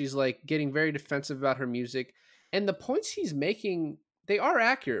blows. She's like getting very defensive about her music. And the points he's making, they are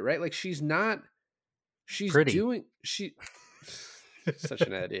accurate, right? Like she's Pretty. doing, such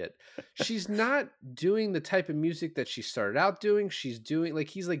an idiot. She's not doing the type of music that she started out doing. She's doing like,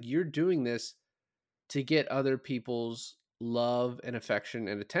 he's like, you're doing this to get other people's love and affection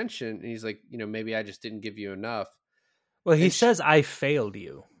and attention. And he's like, maybe I just didn't give you enough. Well, he And says, "I failed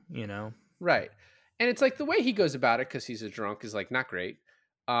you," you know? right. And it's like the way he goes about it, because he's a drunk, is like not great.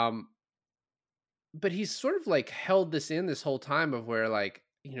 Um, but he's sort of like held this in this whole time of where like,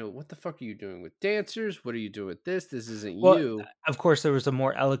 what the fuck are you doing with dancers? What are you doing with this? This isn't Well, you. of course, there was a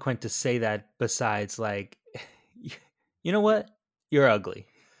more eloquent to say that besides, like, you know what? You're ugly.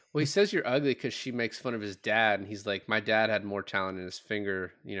 Well, he says you're ugly because she makes fun of his dad, and he's like, my dad had more talent in his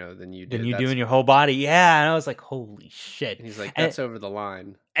finger, than you Than did. you do That's in your whole body. Yeah, and I was like, "Holy shit." And he's like, And that's over the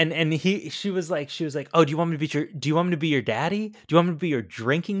line. she was like, "Oh, do you want me to be your daddy? Do you want me to be your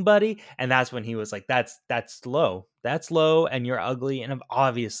drinking buddy?" And that's when he was like, "That's low. That's low, and you're ugly." And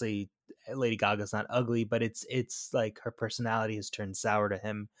obviously Lady Gaga's not ugly, but it's like her personality has turned sour to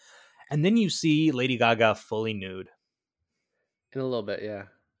him. And then you see Lady Gaga fully nude. In a little bit, yeah.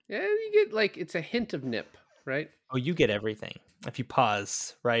 Yeah, you get like it's a hint of nip, right? Oh, you get everything if you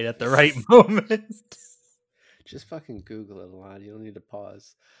pause right at the right moment. Just fucking Google it a lot. You don't need to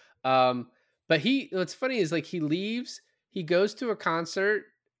pause. But what's funny is like he leaves, he goes to a concert,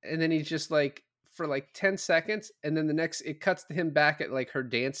 and then he's just like for like 10 seconds, and then it cuts to him back at like her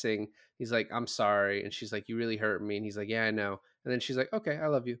dancing. He's like, I'm sorry. And she's like, you really hurt me. And he's like, yeah, I know. And then she's like, okay, I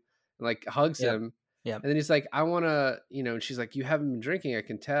love you. And like hugs Yep. him. Yep. And then he's like, I wanna, and she's like, you haven't been drinking, I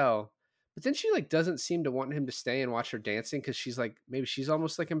can tell. But then she like doesn't seem to want him to stay and watch her dancing, because she's like, maybe she's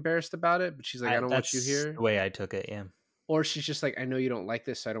almost like embarrassed about it, but she's like, I don't want you That's here. the way I took it. Yeah, Or she's just like, I know you don't like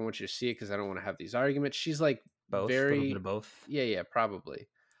this, so I don't want you to see it because I don't want to have these arguments. She's like both, a little bit very, of both. yeah, probably.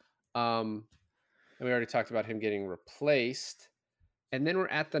 And we already talked about him getting replaced. And then we're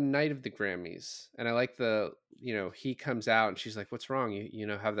at the night of the Grammys, and I like he comes out and she's like, "What's wrong? You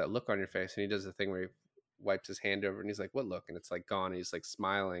have that look on your face," and he does the thing where he wipes his hand over, and he's like, "What look?" And it's like gone. And he's like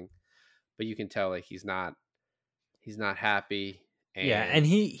smiling, but you can tell like he's not happy. Yeah, And and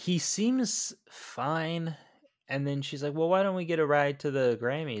he seems fine. And then she's like, "Well, why don't we get a ride to the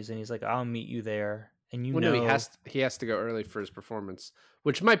Grammys?" And he's like, "I'll meet you there." And well, no, he has to go early for his performance,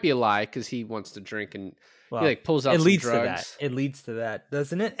 which might be a lie because he wants to drink, and he well, like pulls out it some leads to that. drugs. It leads to that,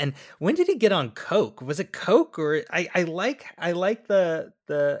 doesn't it? And when did he get on coke? Was it coke or I like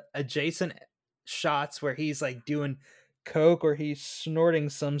the adjacent shots where he's like doing coke or he's snorting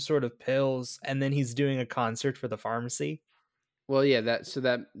some sort of pills and then he's doing a concert for the pharmacy. Well, yeah,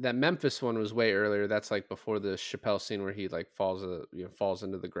 that Memphis one was way earlier. That's like before the Chappelle scene where he like falls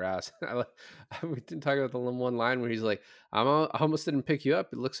into the grass. We didn't talk about the one line where he's like, I almost didn't pick you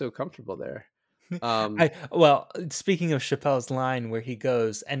up. It looks so comfortable there." Speaking of Chappelle's line where he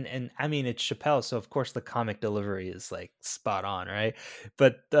goes, and I mean it's Chappelle, so of course the comic delivery is like spot on, right?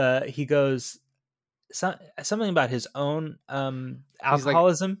 But he goes something about his own He's like,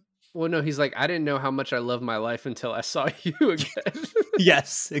 alcoholism. well, no, he's like, "I didn't know how much I love my life until I saw you again."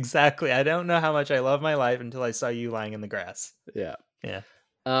 Yes, exactly. I don't know how much I love my life until I saw you lying in the grass. Yeah. Yeah.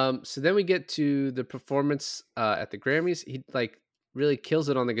 So then we get to the performance at the Grammys. He like really kills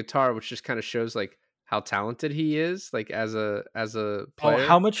it on the guitar, which just kind of shows like how talented he is, like as a Oh, player.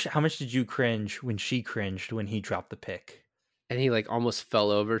 how much did you cringe when she cringed when he dropped the pick? And he like almost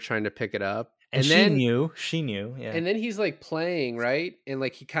fell over trying to pick it up. And then she knew, yeah. And then he's like playing, right? And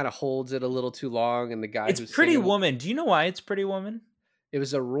like he kind of holds it a little too long. And the guy It's who's Pretty singing, Woman. Do you know why it's Pretty Woman? it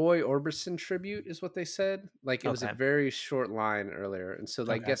was a Roy Orbison tribute, is what they said. Like it was a Okay. very short line earlier. And so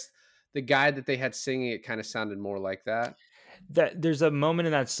I Okay. guess the guy that they had singing it kind of sounded more like that. That there's a moment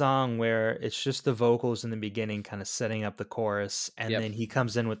in that song where it's just the vocals in the beginning kind of setting up the chorus, and Yep. then he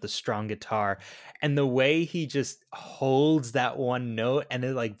comes in with the strong guitar, and the way he just holds that one note and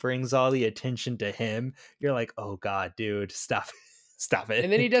it like brings all the attention to him, you're like, oh god, dude, stop stop it.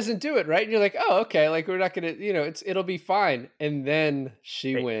 And then he doesn't do it, right? And you're like, oh, okay, like we're not gonna, it'll be fine. And then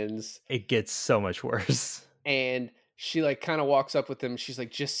she it, wins, it gets so much worse. and she like kind of walks up with him. She's like,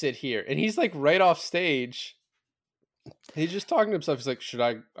 just sit here, and he's like right off stage. He's just talking to himself. He's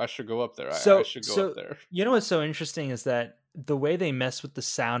like, I should go up there. I should go up there. You know what's so interesting is that the way they mess with the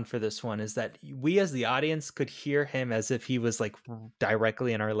sound for this one is that we as the audience could hear him as if he was like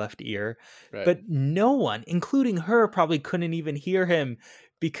directly in our left ear, Right. but no one, including her, probably couldn't even hear him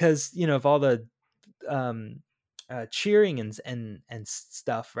because of all the cheering and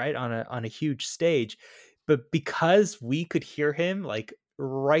stuff, right, on a huge stage. But because we could hear him like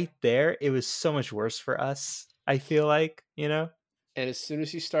right there, it was so much worse for us. I feel like, And as soon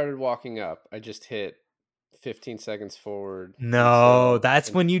as he started walking up, I just hit 15 seconds forward. No, that's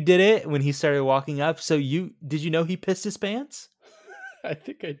when you did it, when he started walking up. So did you know he pissed his pants? I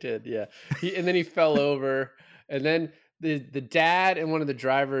think I did, yeah. And then he fell over, and then the dad and one of the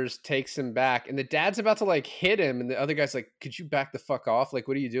drivers takes him back, and the dad's about to like hit him, and the other guy's like, "Could you back the fuck off? Like,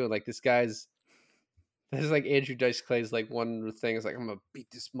 what are you doing?" Like this is like Andrew Dice Clay's like one thing is like, "I'm gonna beat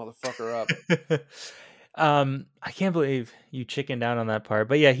this motherfucker up." I can't believe you chickened out on that part,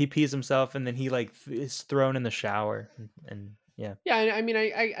 but yeah, he pees himself and then he like is thrown in the shower, and yeah. Yeah, I mean,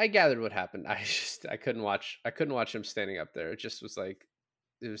 I gathered what happened. I couldn't watch him standing up there. It just was like,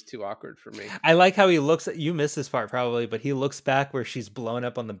 it was too awkward for me. I like how he looks at you. Missed this part probably, but he looks back where she's blown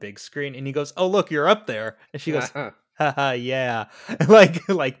up on the big screen, and he goes, "Oh look, you're up there," and she goes, "Haha, yeah."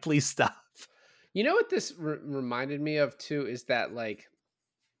 like please stop. You know what this reminded me of too is that like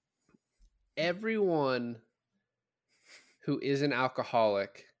everyone who is an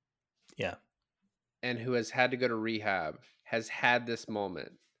alcoholic, Yeah, and who has had to go to rehab has had this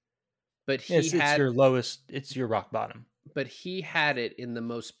moment, but it's your lowest, it's your rock bottom. But he had it in the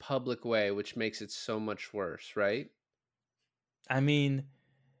most public way, which makes it so much worse, right? I mean,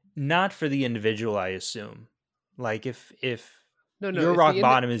 not for the individual, I assume. Like if your rock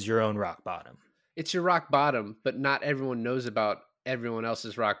bottom is your own rock bottom. It's your rock bottom, but not everyone knows about everyone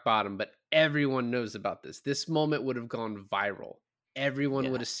else's rock bottom, but everyone knows about this. This moment would have gone viral.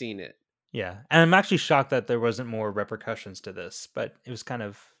 Everyone would have seen it. Yeah. And I'm actually shocked that there wasn't more repercussions to this, but it was kind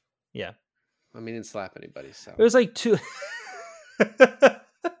of, yeah. I mean, didn't slap anybody, so. It was like two.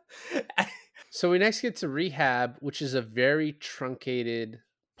 So we next get to rehab, which is a very truncated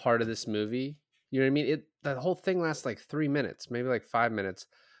part of this movie. You know what I mean? The whole thing lasts like 3 minutes, maybe like 5 minutes.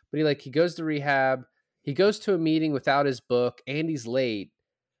 But he goes to rehab. He goes to a meeting without his book, and he's late.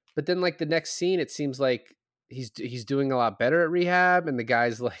 But then like the next scene, it seems like he's doing a lot better at rehab, and the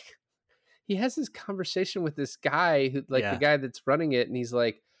guy's like he has this conversation with this guy who, like, the Yeah. guy that's running it, and he's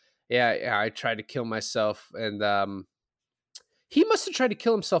like, yeah, I tried to kill myself, and he must have tried to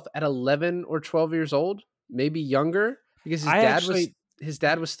kill himself at 11 or 12 years old, maybe younger, because his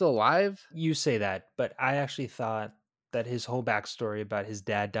dad was still alive. You say that, but I actually thought that his whole backstory about his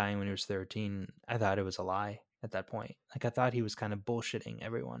dad dying when he was 13, I thought it was a lie at that point. Like, I thought he was kind of bullshitting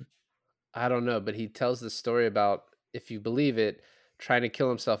everyone. I don't know, but he tells the story about, if you believe it, trying to kill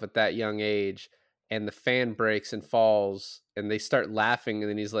himself at that young age, and the fan breaks and falls, and they start laughing, and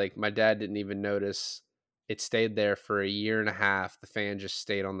then he's like, "My dad didn't even notice. It stayed there for a year and a half. The fan just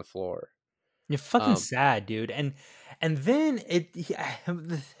stayed on the floor." You're fucking Um, sad, dude. And then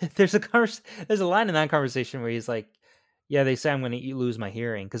there's there's a line in that conversation where he's like, "Yeah, they say I'm going to lose my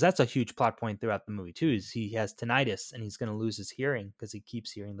hearing," because that's a huge plot point throughout the movie too. Is he has tinnitus and he's going to lose his hearing because he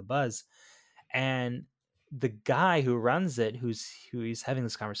keeps hearing the buzz. And the guy who runs it, who he's having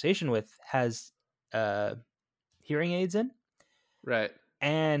this conversation with, has hearing aids in, right.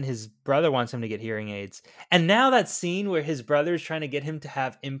 and his brother wants him to get hearing aids. And now that scene where his brother is trying to get him to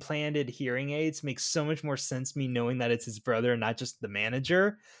have implanted hearing aids makes so much more sense, me knowing that it's his brother and not just the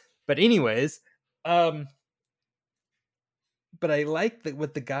manager. But anyways, but I like that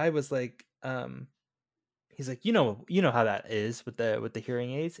what the guy was like, he's like, you know how that is with the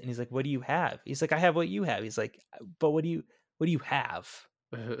hearing aids. And he's like, what do you have? He's like, I have what you have. He's like, but what do you have?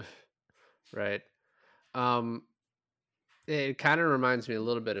 Right. It kind of reminds me a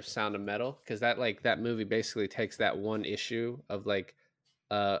little bit of Sound of Metal, because that movie basically takes that one issue of like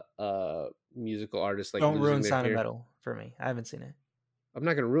a musical artist like Don't losing ruin their Sound of hearing. Metal for me. I haven't seen it. I'm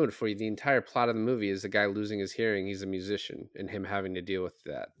not going to ruin it for you. The entire plot of the movie is a guy losing his hearing. He's a musician, and him having to deal with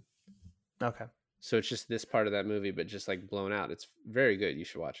that. Okay. So it's just this part of that movie, but just like blown out. It's very good. You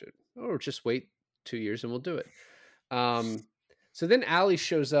should watch it, or just wait 2 years and we'll do it. So then Allie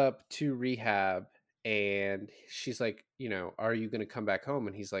shows up to rehab, and she's like, are you going to come back home?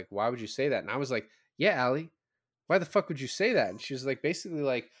 And he's like, why would you say that? And I was like, yeah, Allie, why the fuck would you say that? And she was like, basically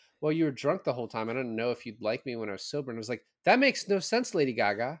like, well, you were drunk the whole time. I don't know if you'd like me when I was sober. And I was like, that makes no sense, Lady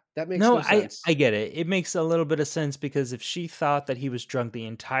Gaga. That makes no sense. I get it. It makes a little bit of sense, because if she thought that he was drunk the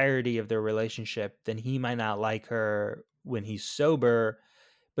entirety of their relationship, then he might not like her when he's sober.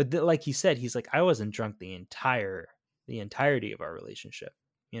 But like he said, he's like, I wasn't drunk the entirety of our relationship.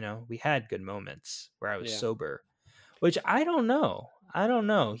 We had good moments where I was Yeah. sober, which I don't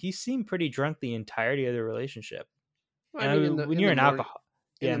know. He seemed pretty drunk the entirety of the relationship. Well, I mean, when you're an alcoholic,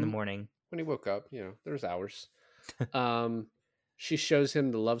 in the morning. When he woke up, there's hours. She shows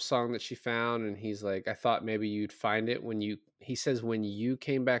him the love song that she found, and he's like, I thought maybe you'd find it he says, when you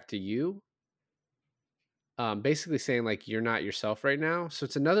came back to you, basically saying like, you're not yourself right now. So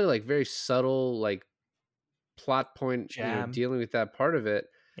it's another like very subtle, like plot point, Jam. dealing with that part of it.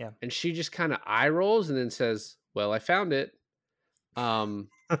 Yeah. And she just kind of eye rolls and then says, well, I found it. And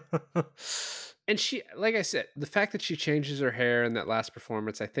she, like I said, the fact that she changes her hair in that last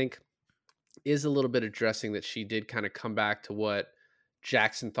performance, I think is a little bit addressing that she did kind of come back to what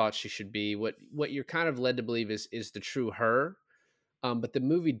Jackson thought she should be. What you're kind of led to believe is the true her. But the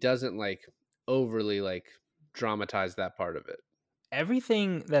movie doesn't like overly like dramatize that part of it.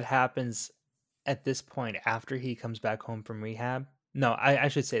 Everything that happens at this point after he comes back home from rehab. No, I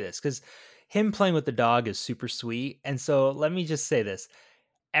should say this, because him playing with the dog is super sweet. And so let me just say this.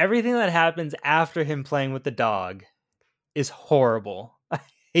 Everything that happens after him playing with the dog is horrible. I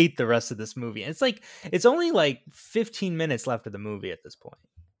hate the rest of this movie. And it's only like 15 minutes left of the movie at this point.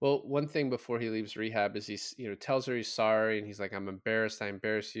 Well, one thing before he leaves rehab is he's, tells her he's sorry, and he's like, I'm embarrassed. I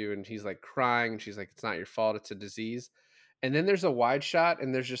embarrass you. And he's like crying, and she's like, it's not your fault. It's a disease. And then there's a wide shot,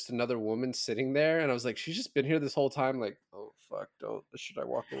 and there's just another woman sitting there. And I was like, she's just been here this whole time. Like, oh, fuck, should I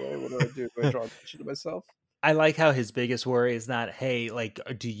walk away? What do I do? Do I draw attention to myself? I like how his biggest worry is not, hey, like,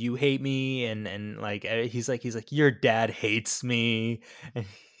 do you hate me? And like, he's like, your dad hates me. And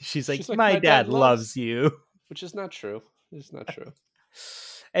she's like, my dad loves you. Which is not true. It's not true.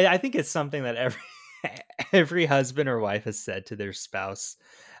 And I think it's something that every husband or wife has said to their spouse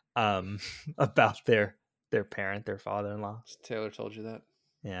about their parent, their father-in-law. Taylor told you that?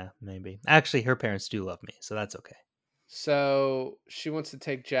 Yeah, maybe. Actually, her parents do love me, so that's okay. So she wants to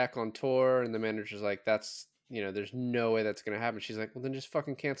take Jack on tour, and the manager's like, there's no way that's going to happen. She's like, well, then just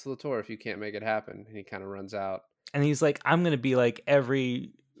fucking cancel the tour if you can't make it happen. And he kind of runs out. And he's like, I'm going to be like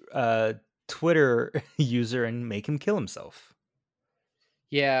every Twitter user and make him kill himself.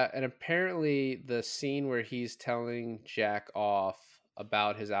 Yeah, and apparently the scene where he's telling Jack off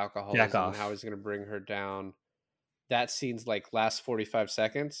about his alcoholism and how he's going to bring her down, that scene's like last 45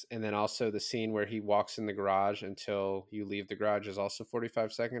 seconds, and then also the scene where he walks in the garage until you leave the garage is also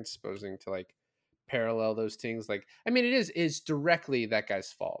 45 seconds, supposing to like parallel those things. Like, I mean, it is directly that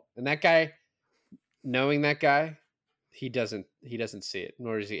guy's fault, and that guy, knowing that guy, he doesn't see it,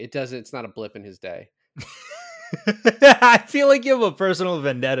 nor does he. It's not a blip in his day. I feel like you have a personal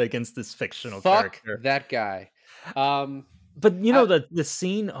vendetta against this fictional Fuck character. that guy. But you know I- the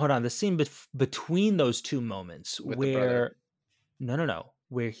scene. Hold on, the scene between those two moments With the brother. where no,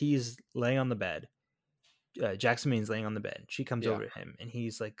 where he's laying on the bed. Jackson Maine's laying on the bed. She comes Yeah. over to him and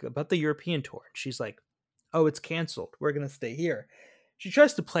he's like about the European tour. And she's like, "Oh, it's canceled. We're gonna stay here." She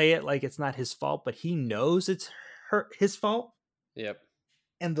tries to play it like it's not his fault, but he knows it's his fault. Yep.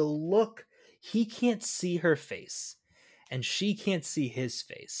 And the look, he can't see her face, and she can't see his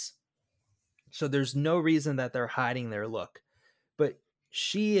face. So there's no reason that they're hiding their look. But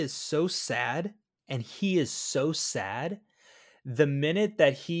she is so sad, and he is so sad. The minute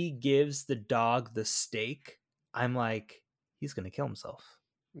that he gives the dog the steak, I'm like, he's gonna kill himself.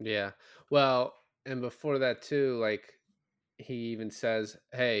 Yeah. Well, and before that too, like he even says,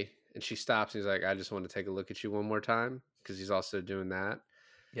 "Hey," and she stops. And he's like, "I just want to take a look at you one more time," because he's also doing that.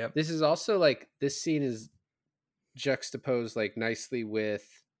 Yep. This is also like this scene is juxtaposed like nicely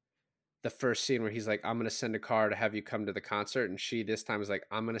with the first scene where he's like, "I'm gonna send a car to have you come to the concert," and she this time is like,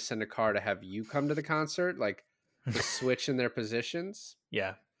 "I'm gonna send a car to have you come to the concert." Like the switch in their positions.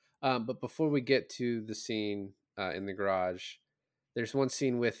 Yeah. But before we get to the scene in the garage, there's one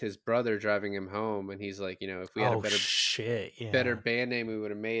scene with his brother driving him home, and he's like, if we had a Oh shit. Yeah. better band name, we would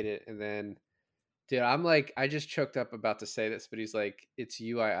have made it. And then, dude, I'm like, I just choked up about to say this, but he's like, "It's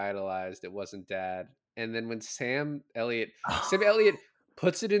you I idolized. It wasn't Dad." And then when Sam Elliott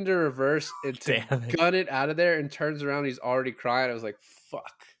puts it into reverse and to Damn it. gun it out of there and turns around, he's already crying. I was like,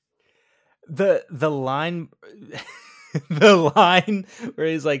 "Fuck." The line the line where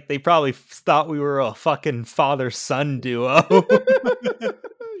he's like, they probably thought we were a fucking father-son duo.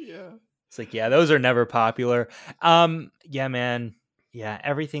 Yeah. It's like, yeah, those are never popular. Yeah, man. Yeah,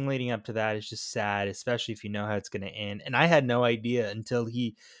 everything leading up to that is just sad, especially if you know how it's going to end. And I had no idea until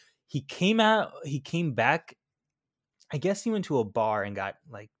he came back. I guess he went to a bar and got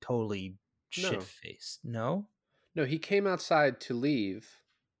like totally No. shit-faced. No? No, he came outside to leave,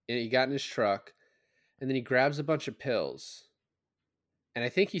 and he got in his truck, and then he grabs a bunch of pills. And I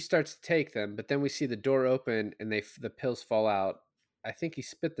think he starts to take them, but then we see the door open and the pills fall out. I think he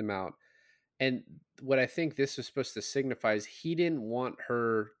spit them out. And what I think this was supposed to signify is he didn't want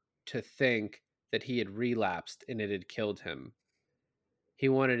her to think that he had relapsed and it had killed him. He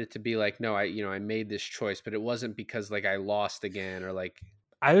wanted it to be like, "No, I made this choice, but it wasn't because like I lost again or like."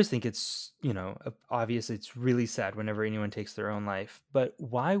 I always think it's, obviously it's really sad whenever anyone takes their own life, but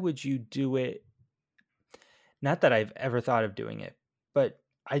why would you do it? Not that I've ever thought of doing it, but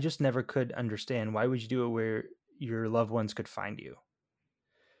I just never could understand why would you do it where your loved ones could find you?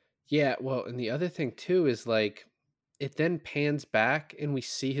 Yeah, well, and the other thing too is like it then pans back and we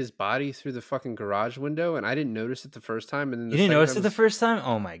see his body through the fucking garage window, and I didn't notice it the first time, and then You the didn't second notice time it the was- first time?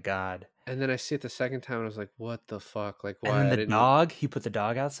 Oh my god. and then I see it the second time and I was like, "What the fuck? Like why?" And then I the didn't dog, he put the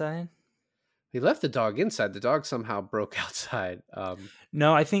dog outside? He left the dog inside. The dog somehow broke outside.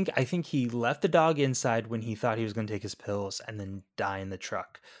 No, I think he left the dog inside when he thought he was going to take his pills and then die in the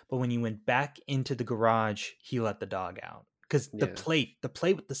truck. But when he went back into the garage, he let the dog out because the Yeah.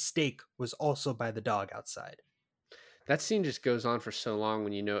 plate with the steak was also by the dog outside. That scene just goes on for so long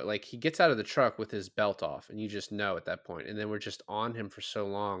when like he gets out of the truck with his belt off, and you just know at that point. And then we're just on him for so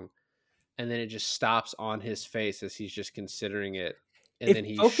long, and then it just stops on his face as he's just considering it, and It then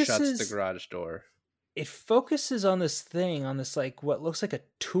he shuts the focuses- garage door. It focuses on this thing, on this like what looks like a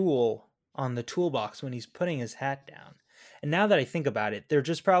tool on the toolbox when he's putting his hat down. And now that I think about it, they're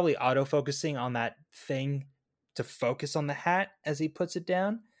just probably auto-focusing on that thing to focus on the hat as he puts it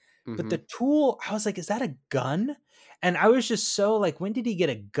down. But the tool, I was like, is that a gun? And I was just so like, when did he get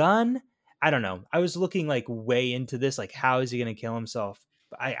a gun? I don't know. I was looking like way into this, like how is he going to kill himself?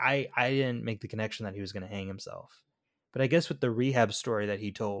 I didn't make the connection that he was going to hang himself. But I guess with the rehab story that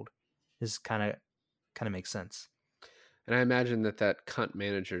he told, this kind of makes sense. And I imagine that cunt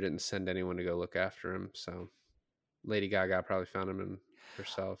manager didn't send anyone to go look after him, so Lady Gaga probably found him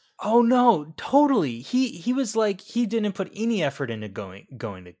herself. Oh no, totally. He was like, he didn't put any effort into going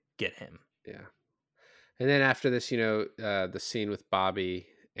to get him. Yeah. And then after this, the scene with Bobby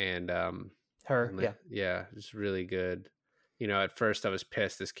and Her, and yeah. yeah, it's really good. At first I was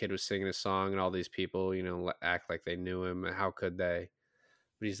pissed this kid was singing a song and all these people, act like they knew him. How could they?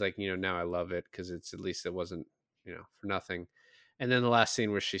 But he's like, now I love it because it's at least it wasn't, for nothing. And then the last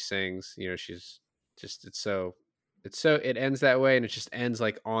scene where she sings, she's just, it's so it ends that way, and it just ends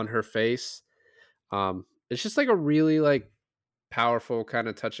like on her face. It's just like a really like powerful kind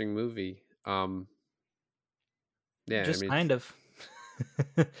of touching movie. Yeah, Just I mean, kind of.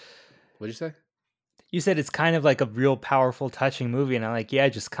 what'd you say? You said it's kind of like a real powerful, touching movie, and I'm like, yeah,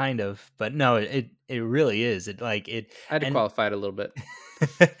 just kind of. But no, it really is. It like it. I had to and- qualify it a little bit.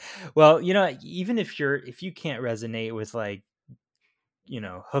 Well, even if you can't resonate with like,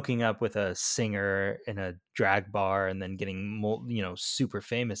 hooking up with a singer in a drag bar and then getting super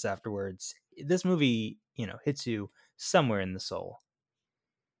famous afterwards, this movie hits you somewhere in the soul.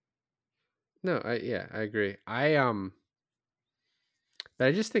 No, I agree. But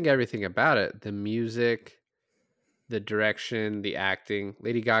I just think everything about it, the music, the direction, the acting.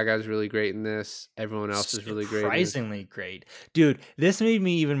 Lady Gaga's really great in this. Everyone else is really great. Surprisingly great, dude. This made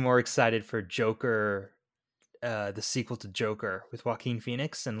me even more excited for Joker, the sequel to Joker with Joaquin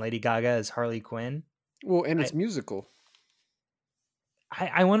Phoenix and Lady Gaga as Harley Quinn. Well, and it's musical.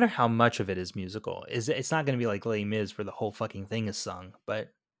 I wonder how much of it is musical. It's not going to be like Les Mis where the whole fucking thing is sung,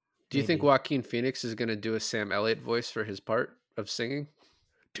 but Do you think maybe. Joaquin Phoenix is going to do a Sam Elliott voice for his part of singing?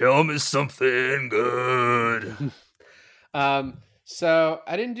 Tell me something good. So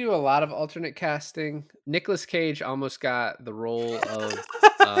I didn't do a lot of alternate casting. Nicolas Cage almost got the role of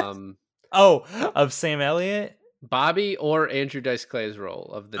Of Sam Elliott? Bobby or Andrew Dice Clay's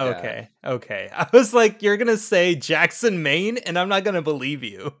role of the dad. Okay. I was like, you're gonna say Jackson Maine, and I'm not gonna believe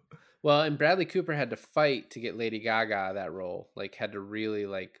you. Well, and Bradley Cooper had to fight to get Lady Gaga that role. Like, had to really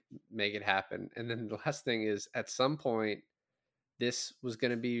like make it happen. And then the last thing is, at some point, this was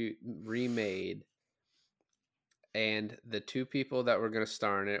going to be remade, and the two people that were going to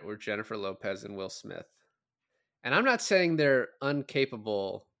star in it were Jennifer Lopez and Will Smith. And I'm not saying they're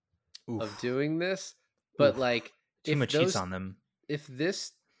incapable of doing this, but like too much heat on them. If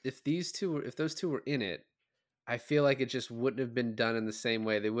those two were in it, I feel like it just wouldn't have been done in the same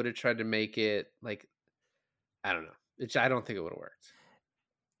way. They would have tried to make it like, I don't know. I don't think it would have worked.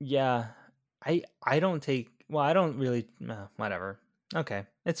 Yeah, I don't really. Whatever. Okay,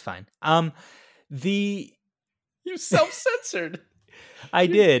 it's fine. You self-censored. I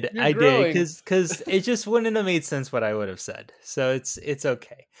did growing. because it just wouldn't have made sense what I would have said. So it's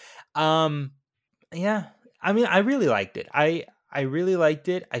okay. Yeah. I mean, I really liked it. I really liked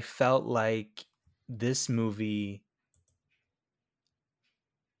it. I felt like this movie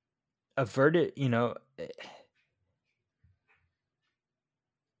averted, Why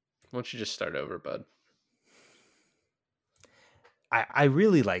don't you just start over, bud? I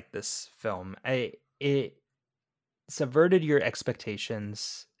really like this film. It subverted your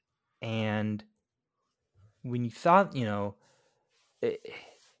expectations, and when you thought,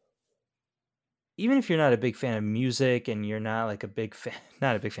 even if you're not a big fan of music and you're not like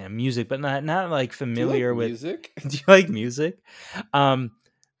not a big fan of music, but not like familiar with music. Do you like music?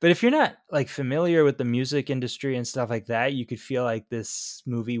 But if you're not like familiar with the music industry and stuff like that, you could feel like this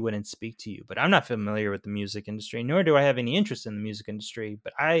movie wouldn't speak to you. But I'm not familiar with the music industry, nor do I have any interest in the music industry.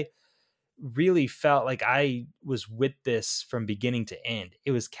 But I really felt like I was with this from beginning to end.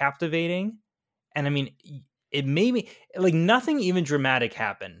 It was captivating. And I mean, it made me like nothing even dramatic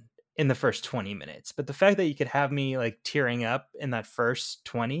happened in the first 20 minutes. But the fact that you could have me like tearing up in that first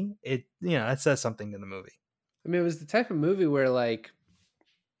 20, that says something to the movie. I mean, it was the type of movie where like,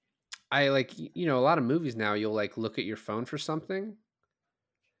 I like, a lot of movies now, you'll like look at your phone for something.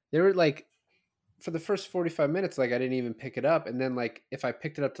 They were like, for the first 45 minutes, like I didn't even pick it up. And then like, if I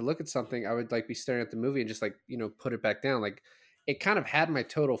picked it up to look at something, I would like be staring at the movie and just like, put it back down. Like it kind of had my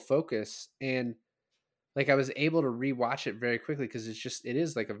total focus, and like I was able to rewatch it very quickly because it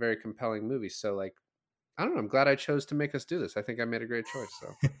is like a very compelling movie. So like, I don't know. I'm glad I chose to make us do this. I think I made a great choice.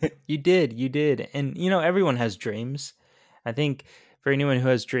 So You did. And everyone has dreams. I think for anyone who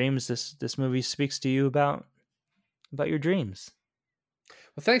has dreams, this movie speaks to you about your dreams.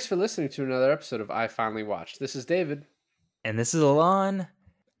 Well, thanks for listening to another episode of I Finally Watched. This is David. And this is Alon.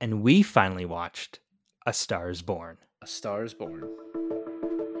 And we finally watched A Star is Born. A Star is Born.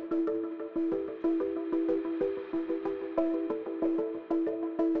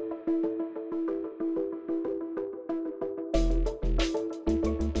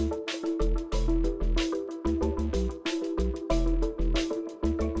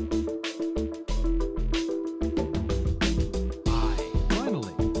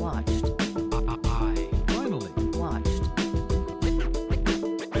 Finally. Watched. Finally. Watched.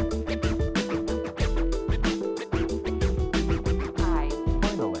 I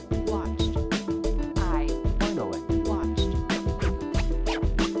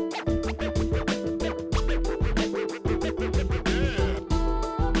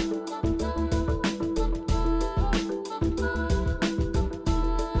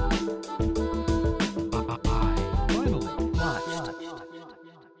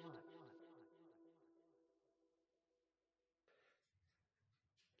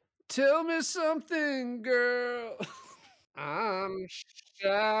Tell me something, girl. I'm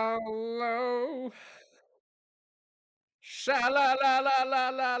shallow. Sha la la la la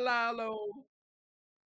la la low.